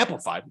get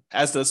amplified,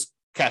 as does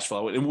cash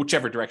flow in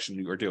whichever direction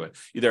you are doing,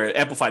 either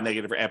amplify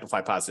negative or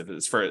amplify positive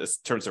as far as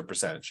terms of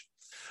percentage.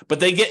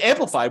 But they get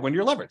amplified when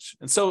you're leveraged.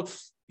 And so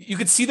you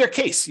could see their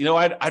case.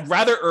 I'd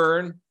rather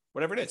earn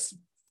whatever it is,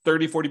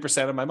 30,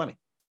 40% of my money.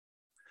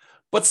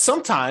 But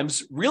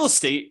sometimes real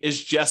estate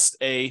is just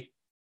a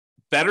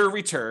better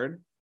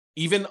return,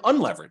 even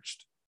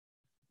unleveraged.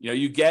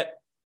 You get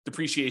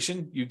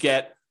depreciation, you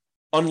get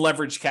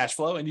unleveraged cash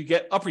flow, and you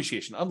get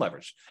appreciation,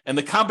 unleveraged. And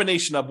the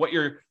combination of what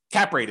your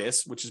cap rate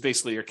is, which is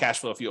basically your cash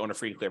flow if you own a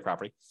free and clear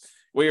property,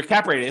 what your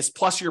cap rate is,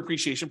 plus your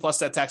appreciation, plus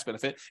that tax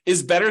benefit,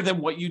 is better than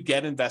what you'd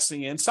get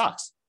investing in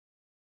stocks.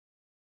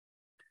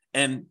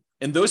 And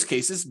in those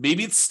cases,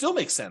 maybe it still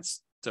makes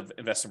sense to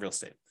invest in real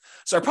estate.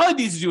 So I probably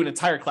need to do an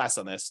entire class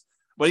on this,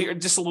 but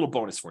just a little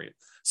bonus for you.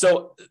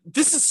 So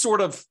this is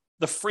sort of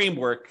the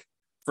framework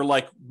for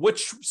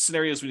which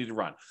scenarios we need to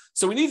run.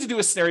 So we need to do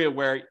a scenario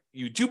where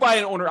you do buy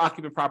an owner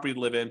occupant property to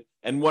live in,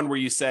 and one where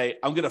you say,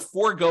 I'm going to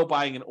forego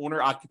buying an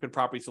owner occupant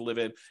property to live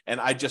in, and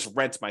I just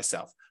rent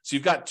myself. So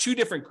you've got two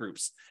different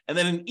groups. And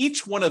then in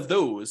each one of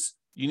those,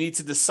 you need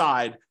to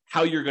decide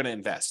how you're going to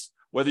invest,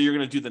 whether you're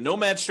going to do the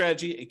nomad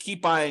strategy and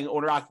keep buying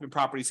owner occupant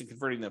properties and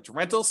converting them to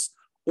rentals,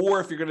 or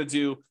if you're going to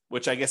do,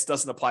 which I guess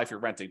doesn't apply if you're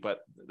renting, but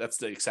that's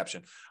the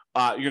exception.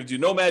 You're going to do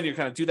nomad, you're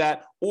going to do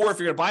that. Or if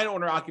you're going to buy an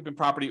owner-occupant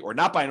property or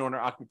not buy an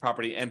owner-occupant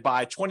property and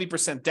buy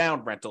 20%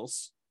 down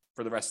rentals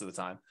for the rest of the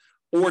time,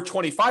 or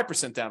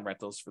 25% down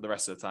rentals for the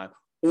rest of the time,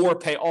 or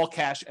pay all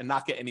cash and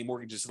not get any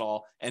mortgages at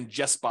all and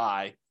just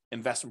buy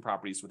investment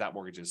properties without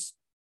mortgages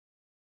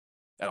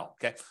at all,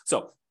 okay?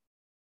 So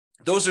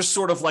those are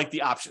sort of like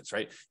the options,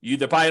 right? You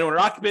either buy an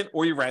owner-occupant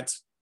or you rent,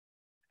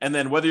 and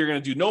then whether you're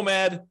going to do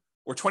nomad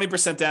or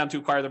 20% down to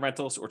acquire the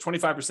rentals or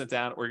 25%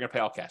 down, or you're going to pay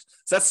all cash.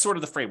 So that's sort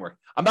of the framework.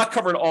 I'm not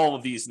covering all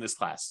of these in this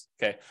class,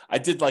 okay? I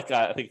did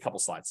I think a couple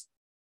slides.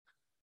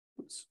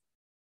 Oops.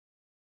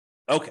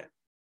 Okay.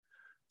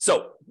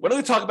 So what I'm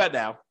going to talk about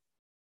now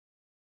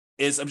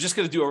is I'm just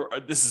going to do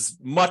this is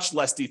much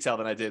less detail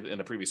than I did in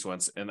the previous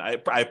ones. And I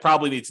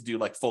probably need to do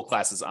like full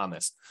classes on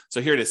this.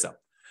 So here it is. So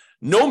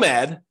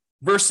nomad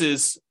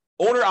versus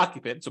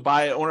owner-occupant, so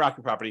buy an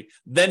owner-occupant property,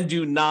 then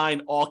do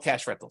 9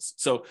 all-cash rentals.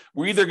 So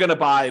we're either going to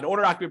buy an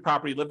owner-occupant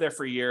property, live there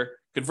for a year,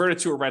 convert it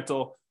to a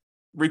rental,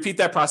 repeat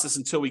that process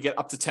until we get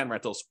up to 10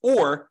 rentals,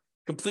 or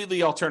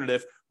completely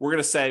alternative, we're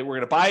going to say we're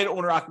going to buy an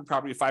owner-occupant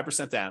property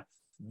 5% down,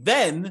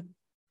 then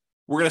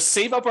we're going to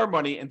save up our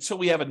money until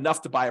we have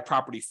enough to buy a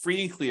property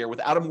free and clear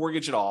without a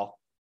mortgage at all.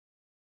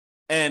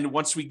 And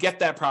once we get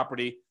that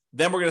property,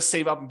 then we're going to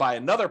save up and buy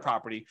another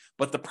property,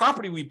 but the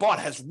property we bought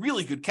has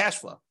really good cash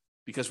flow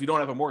because we don't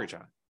have a mortgage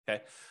on it,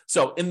 okay?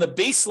 So in the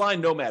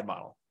baseline nomad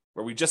model,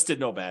 where we just did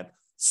nomad,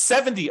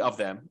 70 of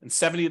them in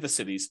 70 of the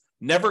cities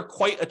never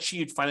quite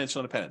achieved financial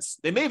independence.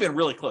 They may have been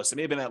really close. They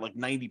may have been at like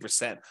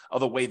 90% of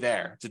the way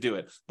there to do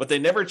it, but they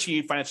never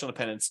achieved financial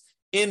independence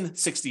in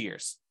 60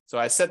 years. So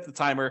I set the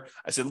timer.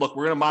 I said, look,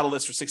 we're going to model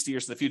this for 60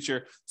 years in the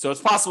future. So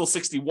it's possible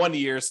 61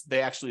 years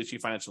they actually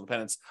achieve financial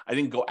independence. I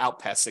didn't go out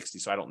past 60,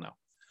 so I don't know.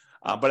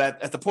 But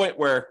at the point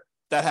where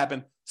that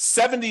happened,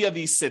 70 of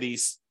these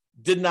cities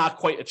did not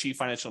quite achieve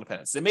financial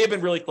independence. They may have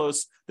been really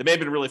close. They may have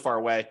been really far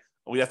away.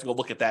 We have to go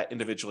look at that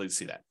individually to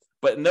see that.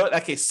 But in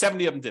that case,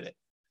 70 of them did it.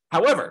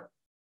 However,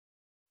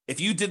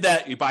 if you did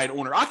that, you buy an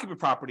owner-occupant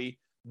property,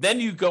 then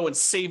you go and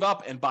save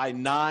up and buy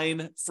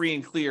 9 free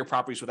and clear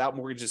properties without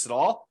mortgages at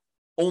all.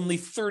 Only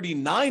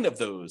 39 of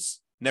those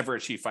never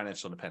achieved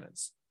financial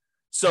independence.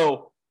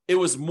 So it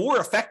was more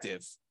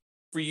effective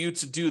for you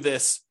to do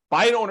this,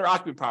 buy an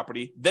owner-occupant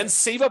property, then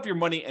save up your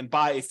money and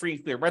buy a free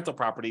and clear rental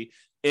property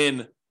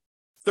in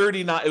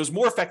 39. It was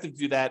more effective to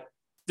do that.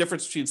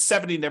 Difference between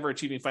 70 never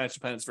achieving financial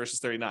independence versus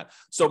 39.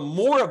 So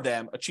more of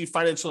them achieve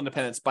financial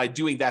independence by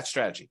doing that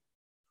strategy,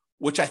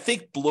 which I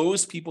think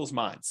blows people's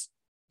minds.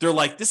 They're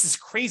like, this is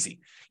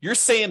crazy. You're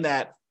saying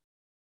that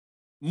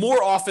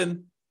more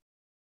often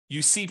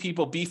you see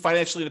people be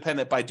financially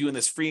independent by doing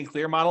this free and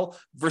clear model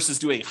versus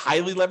doing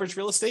highly leveraged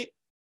real estate?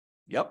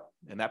 Yep,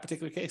 in that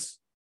particular case,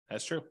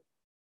 that's true.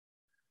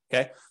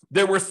 Okay,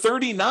 there were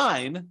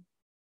 39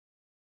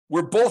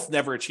 where both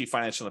never achieved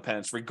financial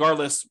independence,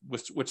 regardless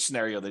which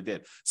scenario they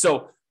did.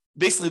 So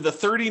basically the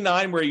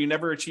 39 where you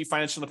never achieve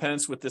financial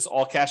independence with this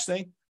all cash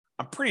thing,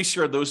 I'm pretty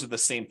sure those are the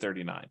same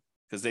 39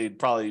 because they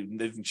probably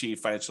didn't achieve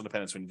financial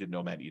independence when you did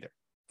nomad either.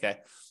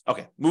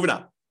 Okay, moving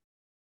on.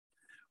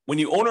 When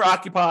you own or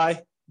occupy,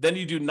 then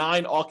you do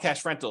 9 all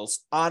cash rentals.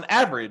 On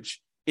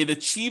average, it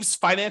achieves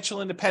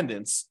financial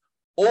independence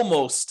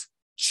almost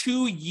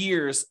 2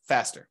 years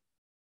faster.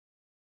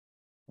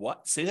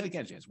 What? Say that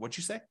again, James. What'd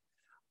you say?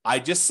 I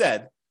just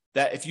said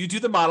that if you do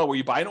the model where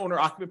you buy an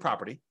owner-occupant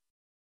property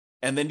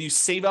and then you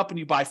save up and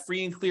you buy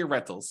free and clear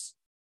rentals,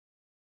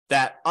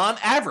 that on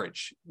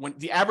average, when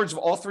the average of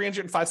all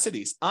 305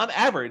 cities, on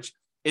average,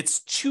 it's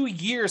 2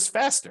 years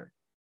faster,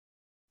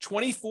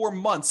 24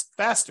 months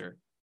faster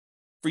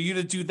for you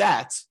to do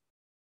that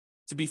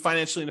to be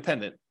financially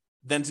independent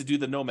than to do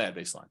the nomad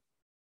baseline.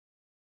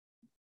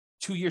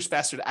 2 years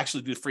faster to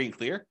actually do free and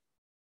clear?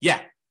 Yeah.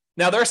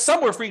 Now, there are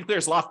some where free and clear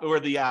is where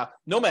the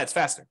nomad's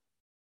faster.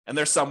 And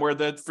there's some where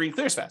the free and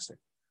clear is faster.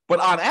 But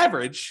on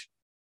average,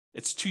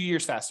 it's 2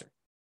 years faster.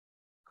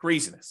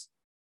 Craziness.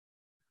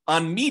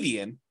 On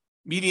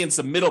median's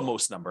the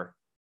middlemost number.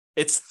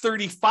 It's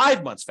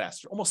 35 months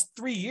faster, almost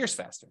 3 years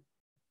faster.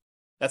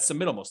 That's the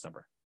middlemost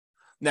number.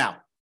 Now,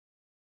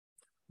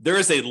 there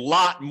is a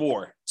lot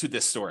more to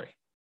this story.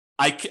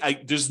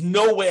 There's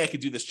no way I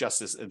could do this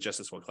justice in just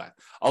this one class.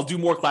 I'll do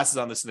more classes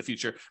on this in the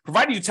future,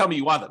 provided you tell me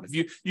you want them.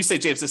 If you say,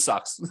 James, this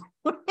sucks.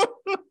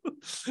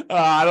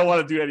 I don't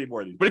want to do any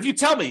more of these. But if you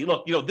tell me,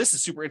 look, this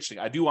is super interesting,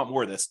 I do want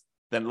more of this,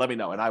 then let me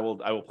know, and I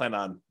will plan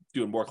on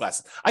doing more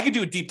classes. I could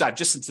do a deep dive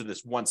just into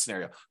this one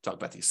scenario, talk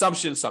about the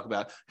assumptions, talk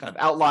about kind of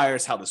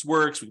outliers, how this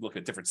works. We can look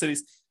at different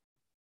cities.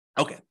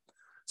 Okay.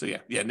 So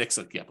yeah, Nick's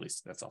like, yeah,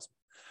 please. That's awesome.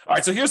 All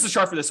right. So here's the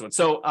chart for this one.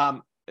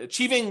 So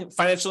achieving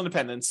financial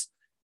independence,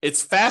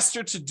 it's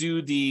faster to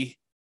do the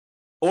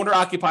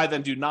owner-occupy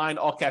than do 9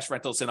 all-cash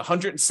rentals in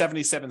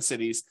 177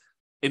 cities.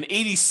 In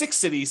 86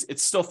 cities,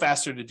 it's still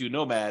faster to do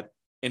nomad.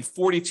 In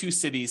 42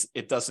 cities,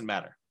 it doesn't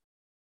matter.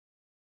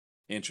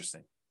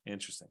 Interesting.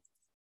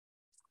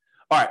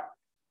 All right.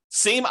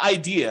 Same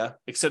idea,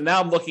 except now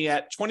I'm looking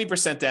at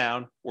 20%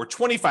 down or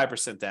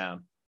 25%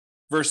 down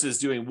versus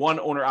doing one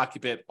owner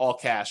occupant, all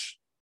cash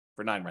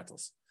for 9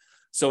 rentals.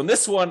 So in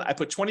this one, I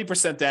put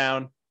 20%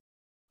 down,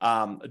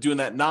 doing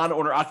that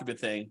non-owner occupant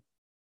thing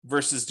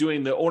versus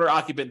doing the owner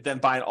occupant, then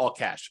buying all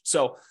cash.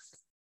 So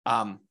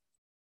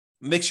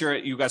make sure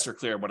you guys are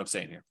clear on what I'm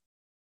saying here.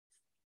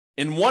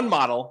 In one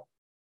model,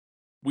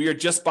 we are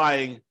just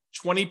buying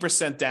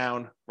 20%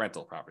 down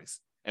rental properties.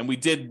 And we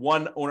did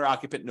one owner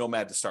occupant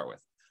nomad to start with.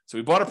 So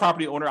we bought a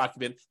property owner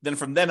occupant. Then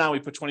from then on, we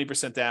put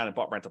 20% down and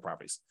bought rental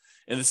properties.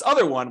 In this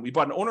other one, we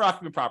bought an owner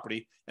occupant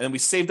property and then we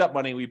saved up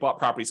money and we bought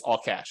properties all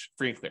cash,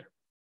 free and clear.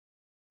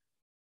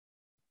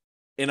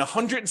 In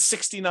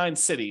 169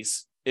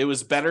 cities, it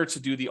was better to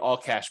do the all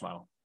cash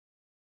model.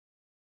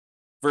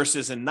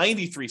 Versus in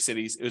 93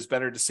 cities, it was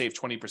better to save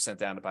 20%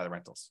 down to buy the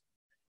rentals.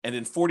 And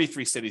in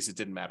 43 cities, it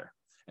didn't matter.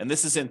 And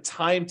this is in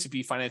time to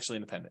be financially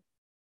independent.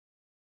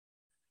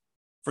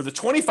 For the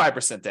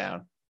 25%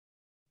 down,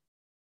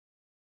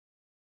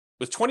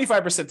 with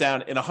 25%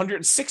 down in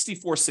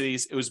 164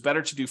 cities, it was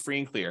better to do free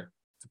and clear,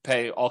 to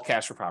pay all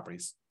cash for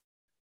properties.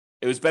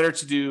 It was better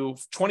to do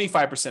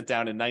 25%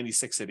 down in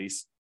 96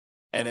 cities,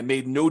 and it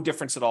made no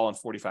difference at all in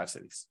 45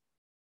 cities.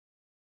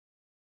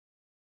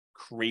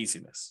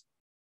 Craziness.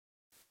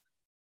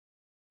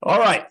 All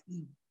right.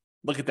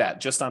 Look at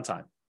that, just on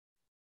time.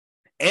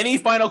 Any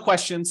final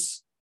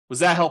questions? Was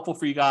that helpful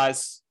for you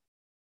guys?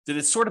 Did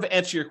it sort of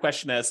answer your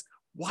question as,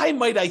 why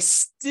might I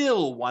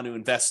still want to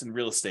invest in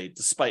real estate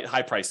despite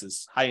high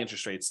prices, high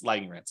interest rates,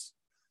 lagging rents?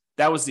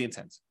 That was the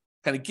intent.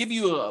 Kind of give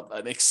you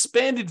an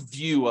expanded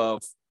view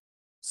of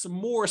some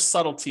more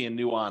subtlety and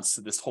nuance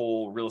to this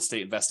whole real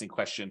estate investing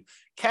question.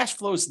 Cash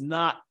flow is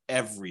not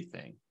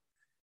everything,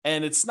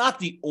 and it's not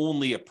the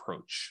only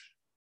approach.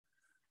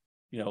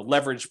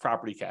 Leverage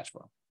property cash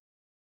flow.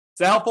 Is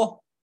that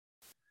helpful?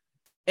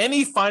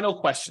 Any final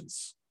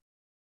questions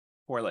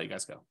before I let you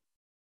guys go?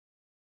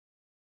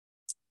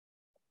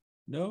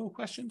 No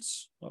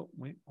questions? Oh,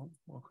 wait,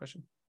 one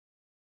question.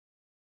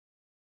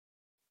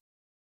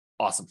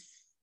 Awesome.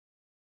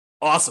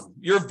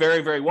 You're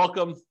very, very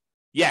welcome.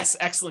 Yes,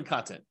 excellent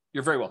content.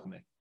 You're very welcome,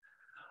 Nick.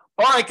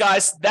 All right,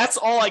 guys, that's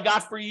all I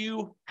got for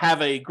you.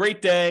 Have a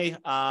great day.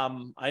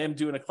 I am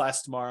doing a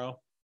class tomorrow,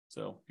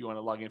 so if you want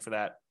to log in for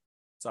that,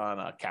 it's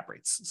on cap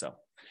rates. So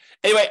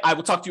anyway, I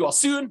will talk to you all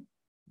soon.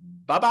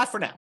 Bye-bye for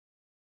now.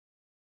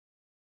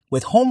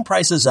 With home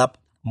prices up,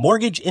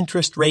 mortgage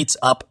interest rates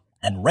up,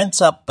 and rents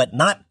up, but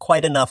not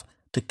quite enough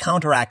to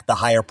counteract the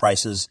higher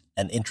prices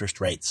and interest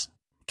rates,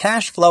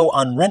 cash flow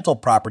on rental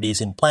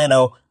properties in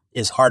Plano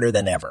is harder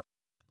than ever.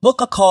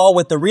 Book a call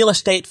with the Real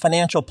Estate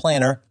Financial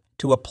Planner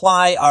to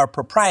apply our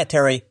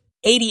proprietary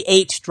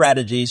 88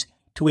 strategies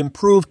to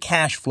improve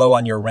cash flow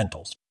on your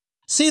rentals.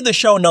 See the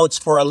show notes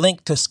for a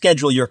link to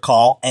schedule your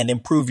call and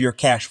improve your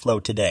cash flow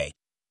today.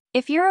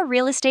 If you're a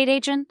real estate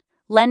agent,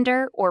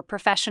 lender, or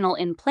professional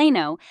in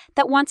Plano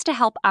that wants to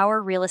help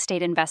our real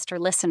estate investor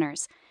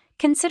listeners,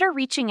 consider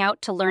reaching out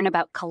to learn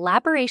about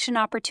collaboration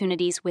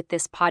opportunities with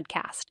this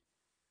podcast.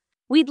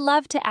 We'd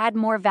love to add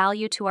more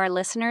value to our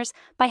listeners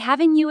by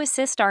having you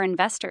assist our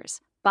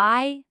investors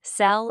buy,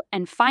 sell,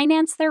 and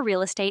finance their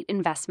real estate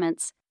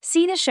investments.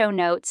 See the show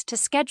notes to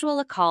schedule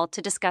a call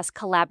to discuss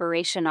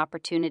collaboration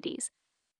opportunities.